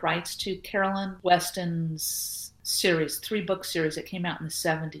bought the rights to Carolyn Weston's series, 3-book series that came out in the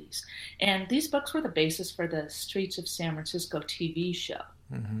 70s. And these books were the basis for the Streets of San Francisco TV show.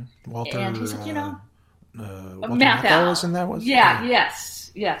 Mm-hmm. Walter, and he said, Walter Matthau was in that one? Yeah,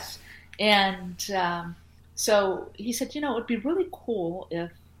 yes. And so he said, it would be really cool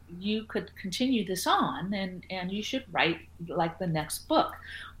if you could continue this on, and you should write like the next book.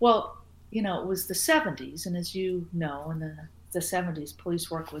 Well, it was the 70s, and as you know, in the 70s,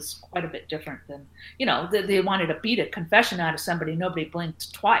 police work was quite a bit different than, they wanted to beat a confession out of somebody. Nobody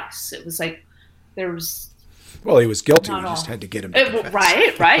blinked twice. It was like there was... Well, he was guilty. We just had to get him to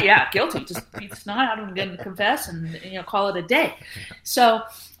confess. Right, yeah, guilty. Just beat the snot out of him, get him to confess, and call it a day. So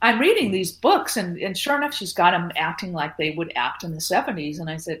I'm reading these books, and sure enough, she's got him acting like they would act in the 70s. And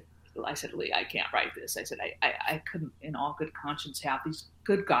I said, Lee, I can't write this. I said, I couldn't, in all good conscience, have these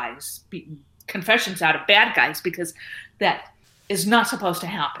good guys beating confessions out of bad guys, because that is not supposed to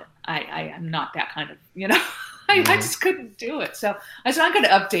happen. I am not that kind of, I just couldn't do it. So I said, I'm going to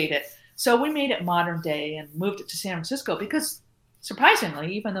update it. So we made it modern day and moved it to San Francisco because,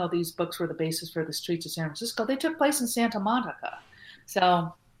 surprisingly, even though these books were the basis for the Streets of San Francisco, they took place in Santa Monica.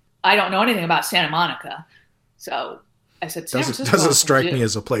 So I don't know anything about Santa Monica. So I said, San Francisco doesn't strike me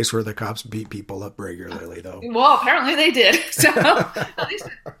as a place where the cops beat people up regularly, though. Well, apparently they did. So at least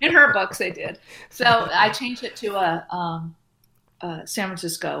in her books they did. So I changed it to San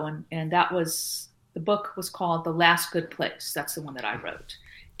Francisco, and that was, the book was called The Last Good Place. That's the one that I wrote.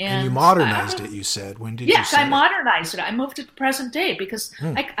 And you modernized it, you said. When did you say Yes, I modernized it. I moved it to present day because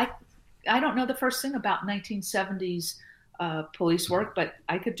I don't know the first thing about 1970s police work, but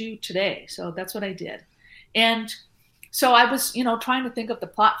I could do today. So that's what I did. And So I was, trying to think of the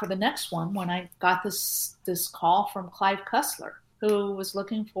plot for the next one when I got this call from Clive Cussler, who was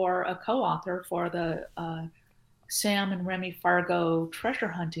looking for a co-author for the Sam and Remy Fargo treasure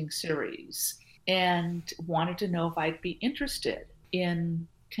hunting series, and wanted to know if I'd be interested in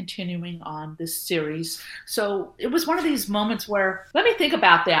continuing on this series. So it was one of these moments where, let me think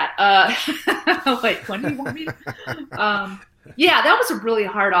about that. Wait, when do you want me to? Yeah, that was a really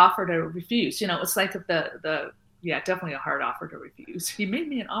hard offer to refuse. It's like definitely a hard offer to refuse. He made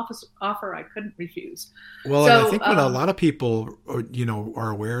me an offer I couldn't refuse. Well, and I think when a lot of people,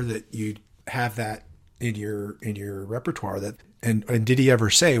 are aware that you have that in your repertoire, and did he ever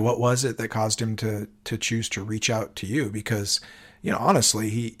say what was it that caused him to choose to reach out to you? Because, honestly,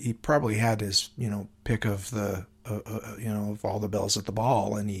 he probably had his, pick of the, of all the bells at the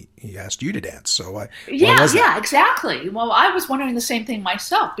ball, and he asked you to dance. So yeah, exactly. Well, I was wondering the same thing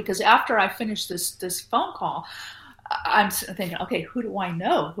myself, because after I finished this phone call, I'm thinking, okay, who do I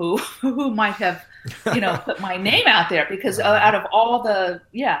know who might have, put my name out there? Because out of all the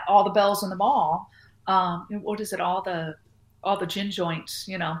bells in the ball, what is it? All the gin joints,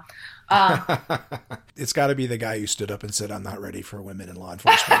 It's got to be the guy who stood up and said, "I'm not ready for women in law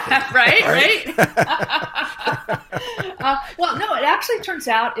enforcement." right. Well, no, it actually turns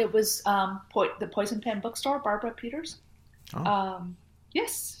out it was the Poison Pen bookstore, Barbara Peters. Oh.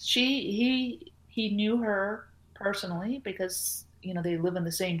 Yes, he knew her personally because they live in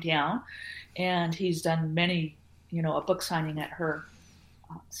the same town, and he's done many a book signing at her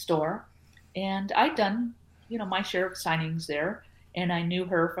store, and I'd done my share of signings there. And I knew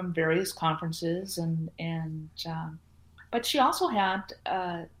her from various conferences, but she also had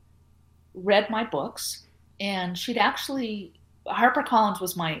read my books, and she'd actually, HarperCollins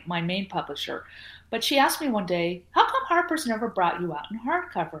was my main publisher, but she asked me one day, how come Harper's never brought you out in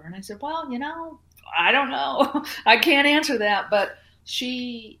hardcover? And I said, well, I don't know. I can't answer that, but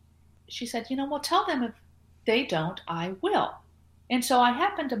she said, well, tell them if they don't, I will. And so I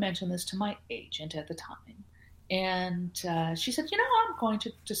happened to mention this to my agent at the time. And she said, I'm going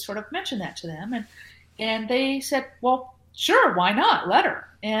to just sort of mention that to them. And they said, well, sure, why not? Let her.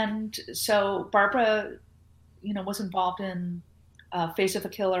 And so Barbara, was involved in Face of a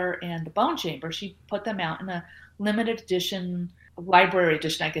Killer and The Bone Chamber. She put them out in a limited edition, library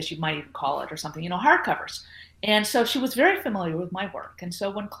edition, I guess you might even call it, or something, hardcovers. And so she was very familiar with my work. And so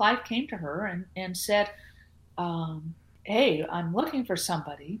when Clive came to her and said, hey, I'm looking for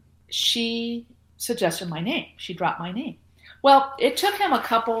somebody, she suggested my name. She dropped my name. Well, it took him a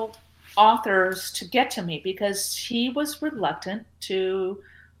couple authors to get to me because he was reluctant to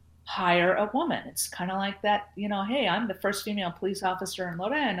hire a woman. It's kind of like that, hey, I'm the first female police officer in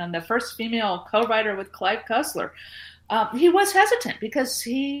Lorraine. I'm the first female co-writer with Clive Cussler. He was hesitant because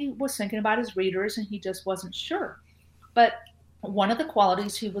he was thinking about his readers and he just wasn't sure. But one of the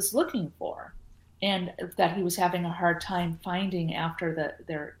qualities he was looking for, and that he was having a hard time finding after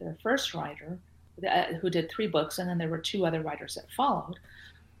their first writer, who did 3 books, and then there were 2 other writers that followed,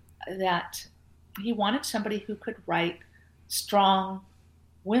 that he wanted somebody who could write strong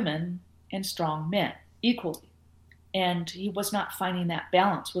women and strong men equally. And he was not finding that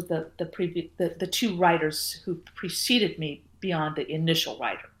balance with the 2 writers who preceded me beyond the initial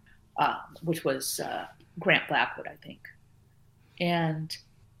writer, which was Grant Blackwood, I think. And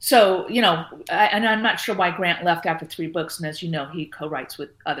so, and I'm not sure why Grant left after 3 books. And as you know, he co-writes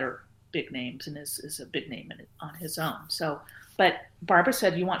with other big names and is a big name on his own. So, but Barbara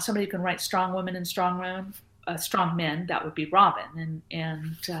said, you want somebody who can write strong women and strong men, that would be Robin.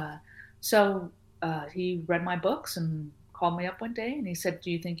 So he read my books and called me up one day and he said, do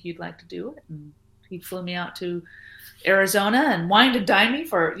you think you'd like to do it? And he flew me out to Arizona and wined and dined me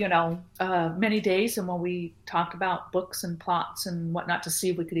for, many days. And when we talked about books and plots and whatnot to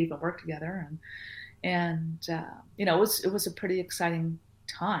see if we could even work together. And it was a pretty exciting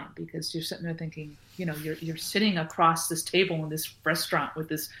time because you're sitting there thinking, you're sitting across this table in this restaurant with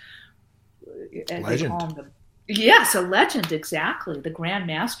this legend. Yes, a legend, exactly. The Grand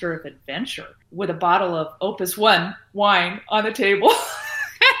Master of Adventure with a bottle of Opus One wine on the table.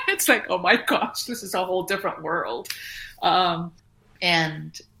 It's like, oh my gosh, this is a whole different world.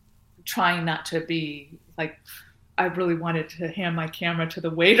 And trying not to be like, I really wanted to hand my camera to the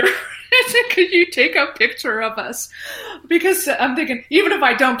waiter and said, could you take a picture of us? Because I'm thinking, even if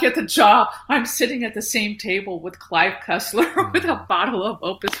I don't get the job, I'm sitting at the same table with Clive Cussler with a bottle of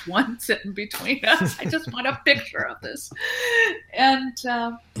Opus One sitting between us. I just want a picture of this. And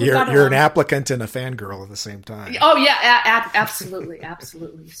you're an applicant and a fangirl at the same time. Oh yeah, absolutely,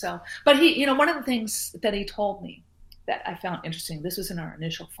 absolutely. So, but he, one of the things that he told me that I found interesting. This was in our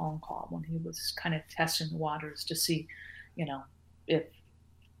initial phone call when he was kind of testing the waters to see, if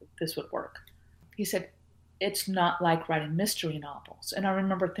this would work. He said, it's not like writing mystery novels. And I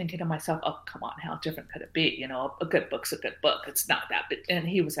remember thinking to myself, oh, come on, how different could it be? A good book's a good book. It's not that big. And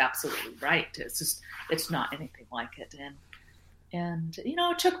he was absolutely right. It's not anything like it. And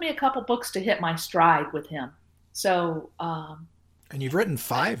it took me a couple books to hit my stride with him. So, and you've written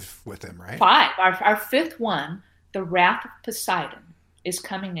 5 with him, right? 5. Our 5th one, The Wrath of Poseidon, is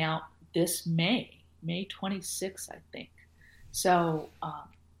coming out this May 26th, I think. So,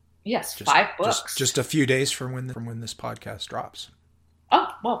 yes, 5 books. Just a few days from when this podcast drops. Oh,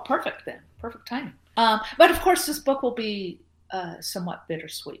 well, perfect then. Perfect timing. But of course, this book will be somewhat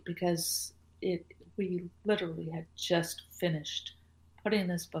bittersweet because we literally had just finished putting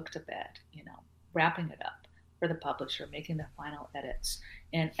this book to bed, wrapping it up for the publisher, making the final edits.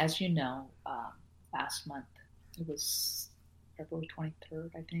 And as you know, last month, it was February 23rd,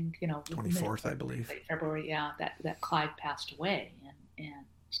 I think, 24th, I believe. Late February, yeah, that Clyde passed away. And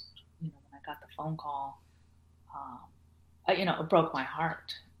when I got the phone call, it broke my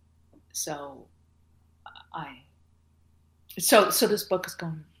heart. So so this book is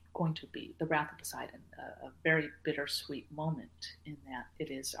going to be The Wrath of Poseidon, a very bittersweet moment in that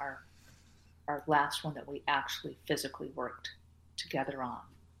it is our last one that we actually physically worked together on.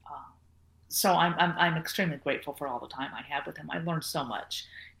 So I'm extremely grateful for all the time I had with him. I learned so much.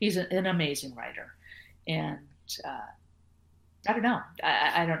 He's an amazing writer, and I don't know.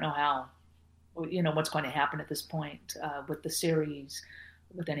 I don't know how, what's going to happen at this point with the series,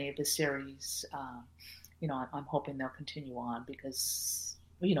 with any of his series. I'm hoping they'll continue on because,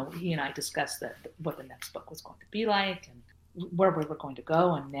 he and I discussed what the next book was going to be like and where we were going to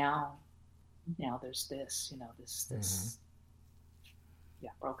go. And now there's this, this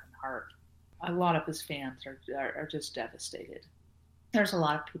broken heart. A lot of his fans are just devastated. There's a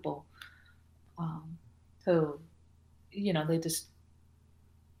lot of people who, they just,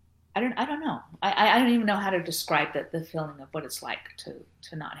 I don't know. I don't even know how to describe the feeling of what it's like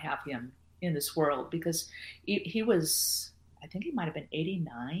to not have him in this world, because he was, I think he might have been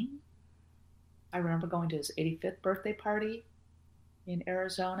 89. I remember going to his 85th birthday party in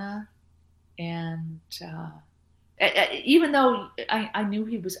Arizona. And even though I knew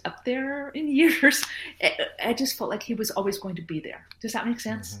he was up there in years, I just felt like he was always going to be there. Does that make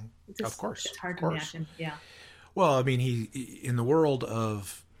sense? Mm-hmm. Of course. It's hard to imagine. Yeah. Well, I mean, he in the world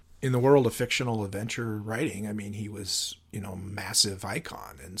of fictional adventure writing, I mean, he was, massive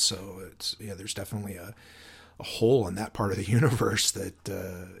icon. And so there's definitely a hole in that part of the universe that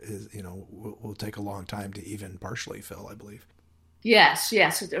is, will take a long time to even partially fill, I believe. Yes.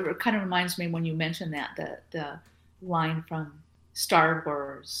 It kind of reminds me when you mentioned that the line from Star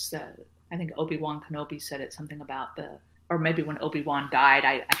Wars, I think Obi-Wan Kenobi said it, something about or maybe when Obi-Wan died,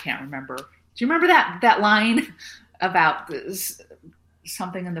 I can't remember. Do you remember that line about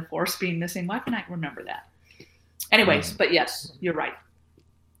something in the Force being missing? Why can I remember that? Anyways, but yes, you're right.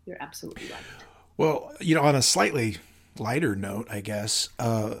 You're absolutely right. Well, on a slightly lighter note, I guess,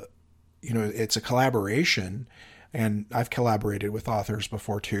 it's a collaboration. And I've collaborated with authors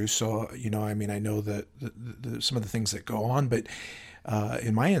before too, so I know that some of the things that go on, but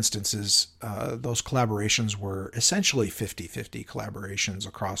in my instances, those collaborations were essentially 50-50 collaborations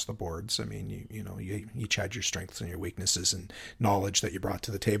across the boards. I mean, you each had your strengths and your weaknesses and knowledge that you brought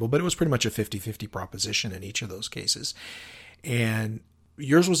to the table, but it was pretty much a 50-50 proposition in each of those cases. And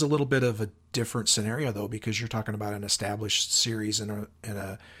yours was a little bit of a different scenario though, because you're talking about an established series and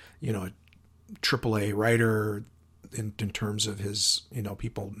a AAA writer. In terms of his,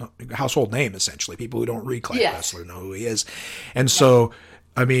 people, household name, essentially, people who don't read Clyde Wessler know who he is. And so,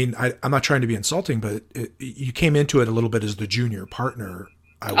 I mean, I'm not trying to be insulting, but you came into it a little bit as the junior partner.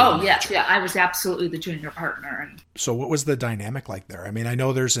 Yes. Yeah. I was absolutely the junior partner. And so what was the dynamic like there? I mean, I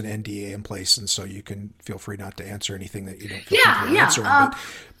know there's an NDA in place, and so you can feel free not to answer anything that you don't feel comfortable answering.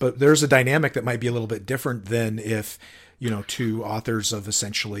 But there's a dynamic that might be a little bit different than if, two authors of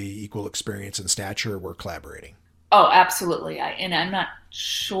essentially equal experience and stature were collaborating. Oh, absolutely. And I'm not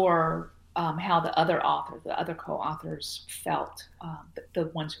sure how the other co-authors felt, the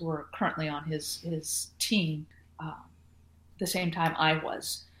ones who were currently on his team, the same time I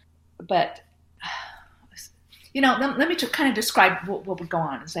was. But, let me just kind of describe what would go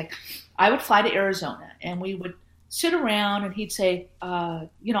on. It's like I would fly to Arizona and we would sit around and he'd say, I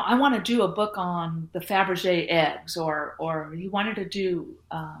want to do a book on the Fabergé eggs, or he wanted to do,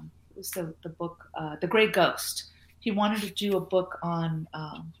 it was the book, The Gray Ghost. He wanted to do a book on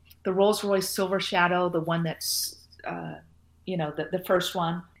the Rolls-Royce Silver Shadow, the one that's, the first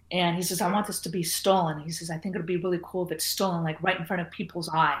one. And he says, I want this to be stolen. He says, I think it'd be really cool if it's stolen, like right in front of people's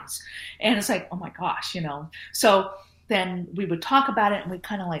eyes. And it's like, oh my gosh, So then we would talk about it and we'd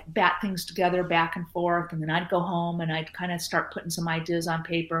kind of like bat things together back and forth. And then I'd go home and I'd kind of start putting some ideas on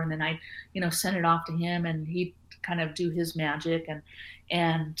paper, and then I'd, send it off to him, and he'd kind of do his magic,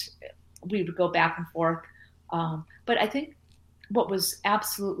 and we would go back and forth. But I think what was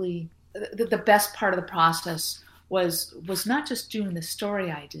absolutely the best part of the process was not just doing the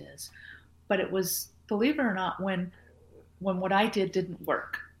story ideas, but it was, believe it or not, when what I did didn't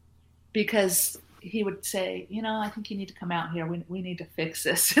work, because he would say, I think you need to come out here. We need to fix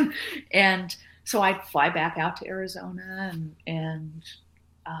this. And so I'd fly back out to Arizona, and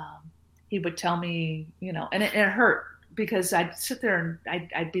he would tell me, and it hurt, because I'd sit there and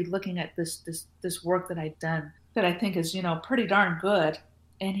I'd be looking at this work that I'd done that I think is, pretty darn good.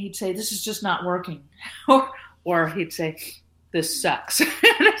 And he'd say, this is just not working. Or he'd say, this sucks. And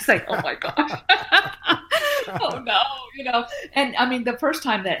it's like, oh my gosh. Oh no, And I mean, the first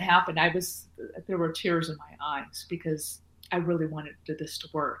time that happened, there were tears in my eyes, because I really wanted this to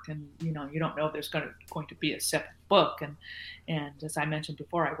work. And, you don't know if there's going to be a second book. And as I mentioned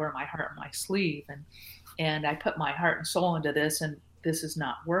before, I wear my heart on my sleeve, and I put my heart and soul into this, and this is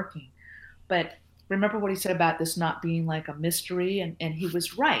not working. But remember what he said about this not being like a mystery, and he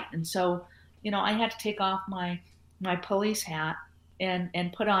was right. And so, I had to take off my police hat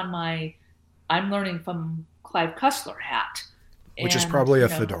and put on my I'm learning from Clive Cussler hat. Which is probably a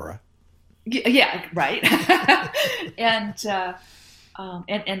fedora. Yeah, right. and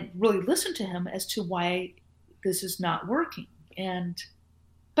really listen to him as to why this is not working.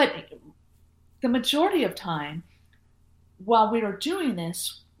 But the majority of time, while we were doing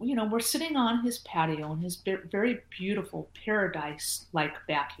this, we're sitting on his patio in his very beautiful paradise-like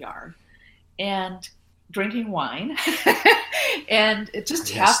backyard, and drinking wine and just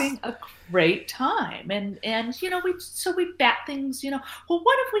having a great time. And we bat things, well,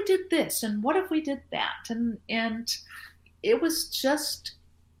 what if we did this? And what if we did that? And it was just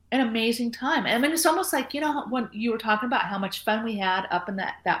an amazing time. I mean, it's almost like, when you were talking about how much fun we had up in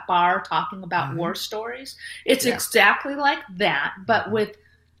that bar talking about war stories, it's exactly like that, but with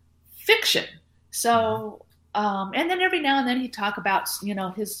fiction. So, and then every now and then he'd talk about,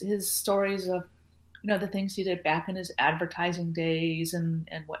 his stories of, the things he did back in his advertising days and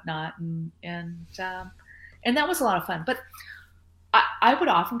whatnot. And that was a lot of fun. But I would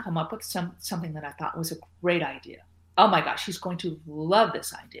often come up with something that I thought was a great idea. Oh my gosh, he's going to love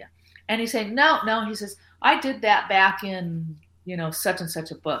this idea. And he's saying, no, he says, I did that back in, such and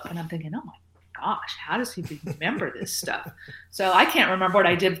such a book. And I'm thinking, oh my gosh, how does he remember this stuff? So I can't remember what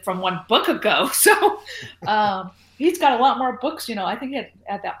I did from one book ago. So he's got a lot more books, I think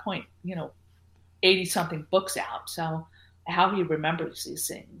at that point, 80 something books out. So how he remembers these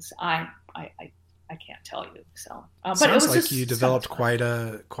things, I can't tell you. So, but sounds it was like just you developed quite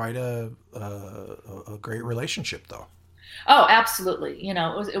a great relationship, though. Oh, absolutely.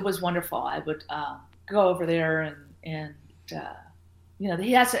 It was wonderful. I would go over there and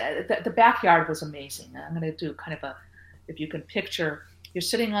he has the backyard was amazing. I'm going to do kind of if you can picture, you're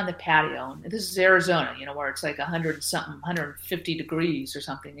sitting on the patio, and this is Arizona, where it's like 150 degrees or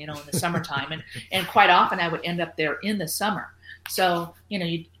something, in the summertime. and quite often I would end up there in the summer. So,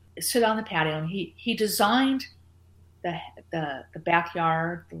 you sit on the patio, and he designed the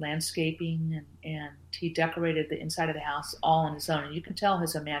backyard, the landscaping, and he decorated the inside of the house all on his own. And you can tell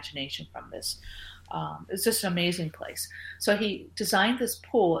his imagination from this. It's just an amazing place. So he designed this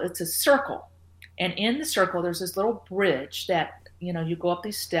pool. It's a circle. And in the circle, there's this little bridge that, you go up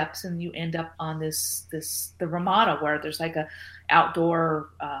these steps and you end up on the ramada, where there's like a outdoor,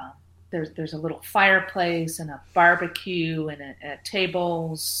 there's a little fireplace and a barbecue and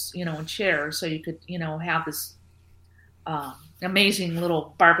tables, and chairs. So you could, have this amazing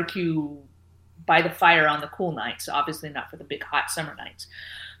little barbecue by the fire on the cool nights, obviously not for the big hot summer nights.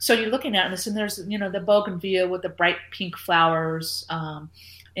 So you're looking at this, and there's, the bougainvillea with the bright pink flowers,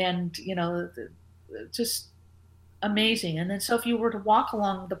 and, just amazing. And then, so if you were to walk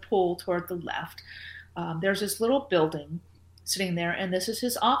along the pool toward the left, there's this little building sitting there, and this is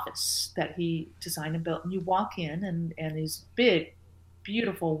his office that he designed and built. And you walk in, and these big,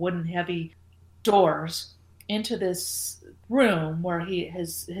 beautiful wooden heavy doors into this room where he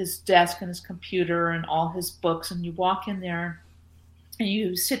has his desk and his computer and all his books. And you walk in there, and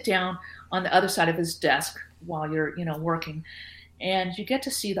you sit down on the other side of his desk while you're, working. And you get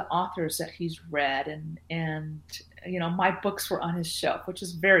to see the authors that he's read, and my books were on his shelf, which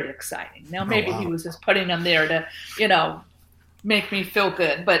is very exciting. Now, maybe he was just putting them there to, make me feel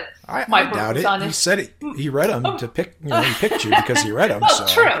good. But I book doubt was it. on He his- said it. He read them to pick. He picked you because he read them. Well,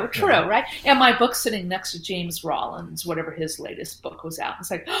 so, true, right? And my book's sitting next to James Rollins, whatever his latest book was out. It's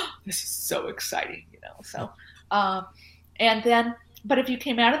like, this is so exciting, So, and then, but if you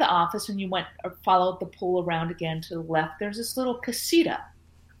came out of the office and you went or followed the pool around again to the left, there's this little casita.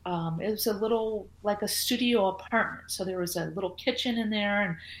 It was a little, like a studio apartment. So there was a little kitchen in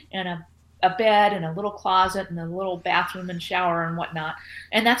there and a bed and a little closet and a little bathroom and shower and whatnot.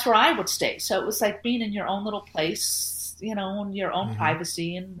 And that's where I would stay. So it was like being in your own little place, in your own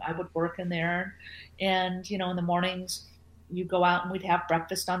privacy. And I would work in there. And, in the mornings you go out and we'd have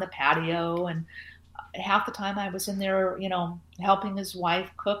breakfast on the patio. And half the time I was in there, helping his wife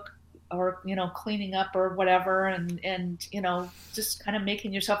cook or, cleaning up or whatever. And just kind of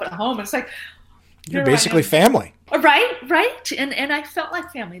making yourself at home. It's like, you're basically family. Right. And I felt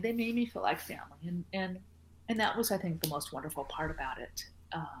like family. They made me feel like family. And that was, I think, the most wonderful part about it.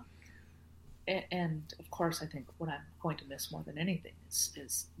 And of course, I think what I'm going to miss more than anything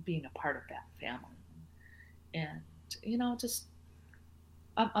is being a part of that family. And, just,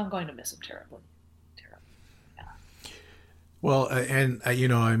 I'm going to miss them terribly. Yeah. Well, and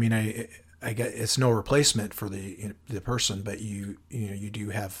I get it's no replacement for the person, but you do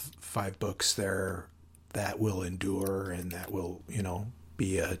have 5 books there that will endure and that will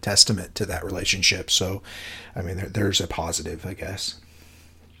be a testament to that relationship. So, there's a positive, I guess.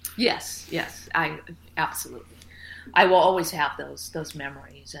 Yes, I absolutely. I will always have those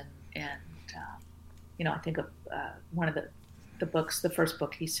memories, and I think of one of the books, the first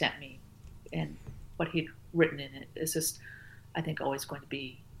book he sent me, and what he'd written in it is just, I think, always going to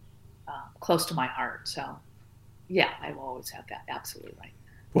be close to my heart. So, yeah, I will always have that. Absolutely right.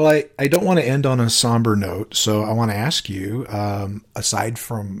 Well, I don't want to end on a somber note, so I want to ask you, aside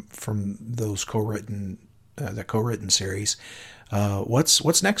from those co-written series,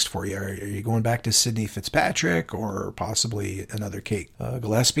 what's next for you? Are you going back to Sidney Fitzpatrick, or possibly another Kate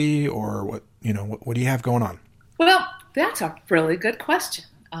Gillespie, or what? What do you have going on? Well, that's a really good question.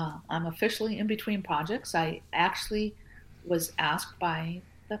 I'm officially in between projects. I actually was asked by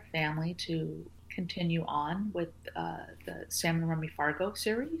the family to continue on with the Sam and Remy Fargo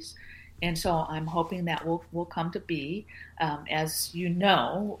series, and so I'm hoping that will come to be, as you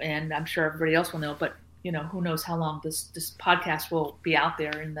know, and I'm sure everybody else will know. But who knows how long this podcast will be out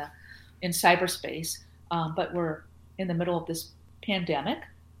there in cyberspace? But we're in the middle of this pandemic,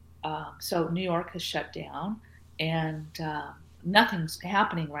 so New York has shut down, and nothing's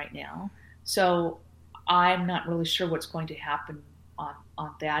happening right now. So I'm not really sure what's going to happen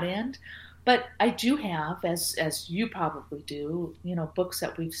on that end. But I do have, as you probably do, books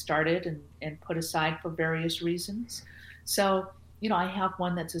that we've started and put aside for various reasons. So, I have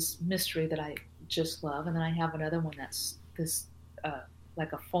one that's this mystery that I just love, and then I have another one that's this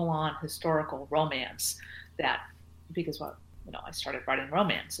like a full-on historical romance that, because I started writing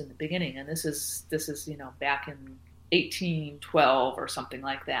romance in the beginning, and this is back in 1812 or something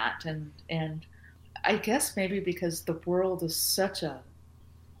like that, and I guess maybe because the world is such a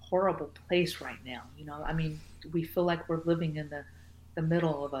horrible place right now. We feel like we're living in the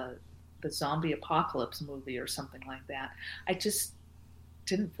middle of the zombie apocalypse movie or something like that. I just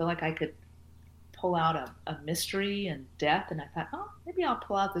didn't feel like I could pull out a mystery and death, and I thought, maybe I'll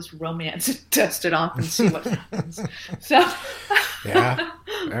pull out this romance and dust it off and see what happens. So yeah,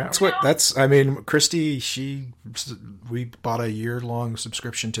 Christy, we bought a year-long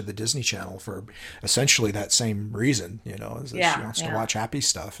subscription to the Disney Channel for essentially that same reason, she wants to watch happy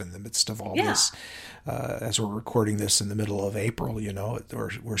stuff in the midst of all this. As we're recording this in the middle of April,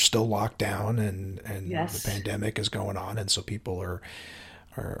 we're still locked down, and the pandemic is going on, and so people are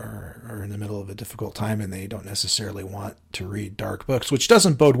in the middle of a difficult time, and they don't necessarily want to read dark books, which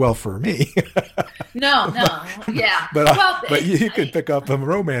doesn't bode well for me. No, yeah. But you could pick up a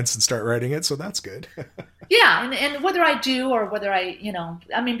romance and start writing it, so that's good. Yeah, and whether I do or whether I,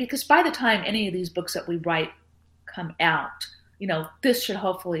 because by the time any of these books that we write come out, this should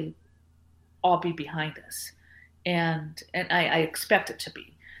hopefully all be behind us, and I expect it to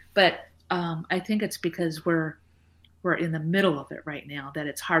be. But I think it's because we're in the middle of it right now that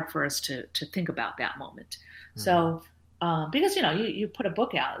it's hard for us to think about that moment. Mm-hmm. So, because, you put a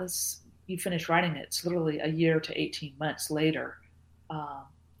book out, you finish writing it, it's literally a year to 18 months later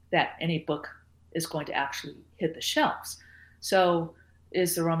that any book is going to actually hit the shelves. So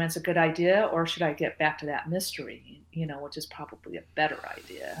is the romance a good idea, or should I get back to that mystery, which is probably a better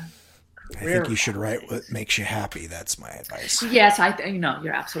idea? I think you should write what makes you happy. That's my advice. Yes,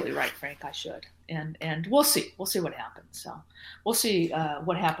 you're absolutely right, Frank. I should, and we'll see what happens. So we'll see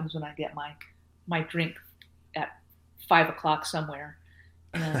what happens when I get my drink at 5 o'clock somewhere.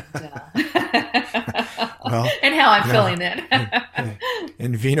 And, well, and how I'm feeling then.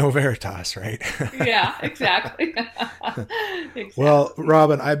 In vino veritas, right? Yeah, exactly. Exactly. Well,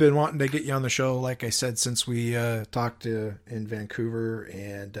 Robin, I've been wanting to get you on the show, like I said, since we talked in Vancouver,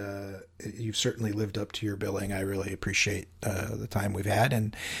 and you've certainly lived up to your billing. I really appreciate the time we've had,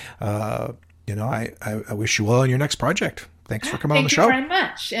 and I wish you well in your next project. Thanks for coming on the show. Thank you very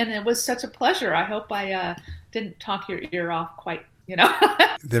much, and it was such a pleasure. I hope I didn't talk your ear off quite.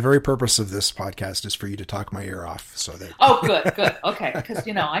 The very purpose of this podcast is for you to talk my ear off, so that. Oh, good, okay, because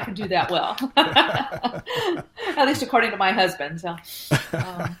I can do that well, at least according to my husband. So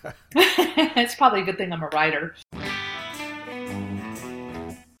it's probably a good thing I'm a writer.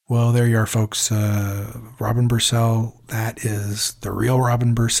 Well, there you are, folks. Robin Bursell, that is the real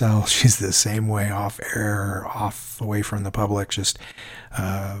Robin Bursell. She's the same way off air, away from the public, just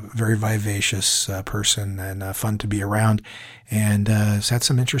very vivacious person and fun to be around, and has had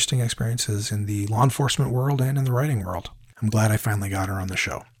some interesting experiences in the law enforcement world and in the writing world. I'm glad I finally got her on the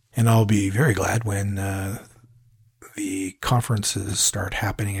show. And I'll be very glad when the conferences start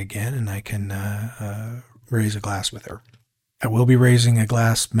happening again and I can raise a glass with her. I will be raising a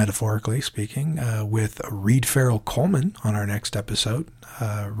glass, metaphorically speaking, with Reed Farrell Coleman on our next episode.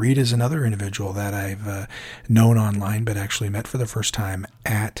 Reed is another individual that I've known online, but actually met for the first time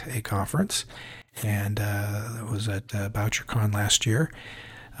at a conference. And it was at BoucherCon last year.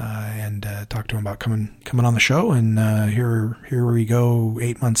 And talked to him about coming on the show. And here we go.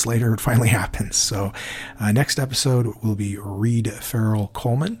 8 months later, it finally happens. So next episode will be Reed Farrell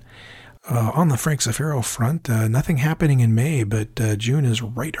Coleman. On the Frank Zafiro front, nothing happening in May, but June is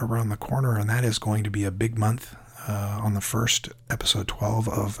right around the corner, and that is going to be a big month. On the first, episode 12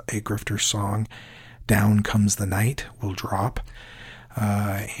 of A Grifter's Song, Down Comes the Night, will drop.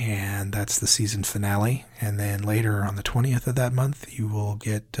 And that's the season finale. And then later on the 20th of that month, you will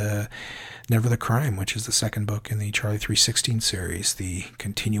get Never the Crime, which is the second book in the Charlie 316 series, the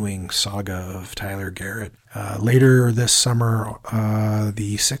continuing saga of Tyler Garrett. Later this summer,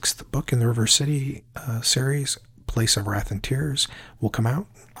 the sixth book in the River City series, Place of Wrath and Tears, will come out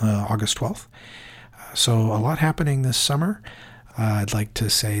August 12th. So a lot happening this summer. I'd like to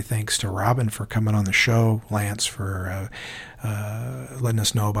say thanks to Robin for coming on the show, Lance for letting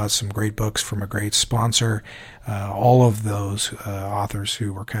us know about some great books from a great sponsor, all of those authors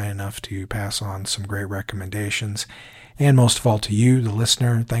who were kind enough to pass on some great recommendations, and most of all to you, the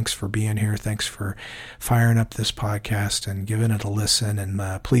listener. Thanks for being here. Thanks for firing up this podcast and giving it a listen,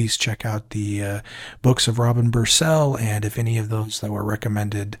 and please check out the books of Robin Bursell, and if any of those that were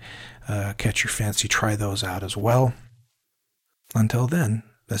recommended catch your fancy, try those out as well. Until then,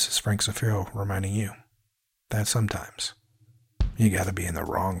 this is Frank Zafiro reminding you that sometimes you gotta be in the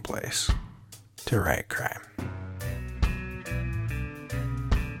wrong place to write crime.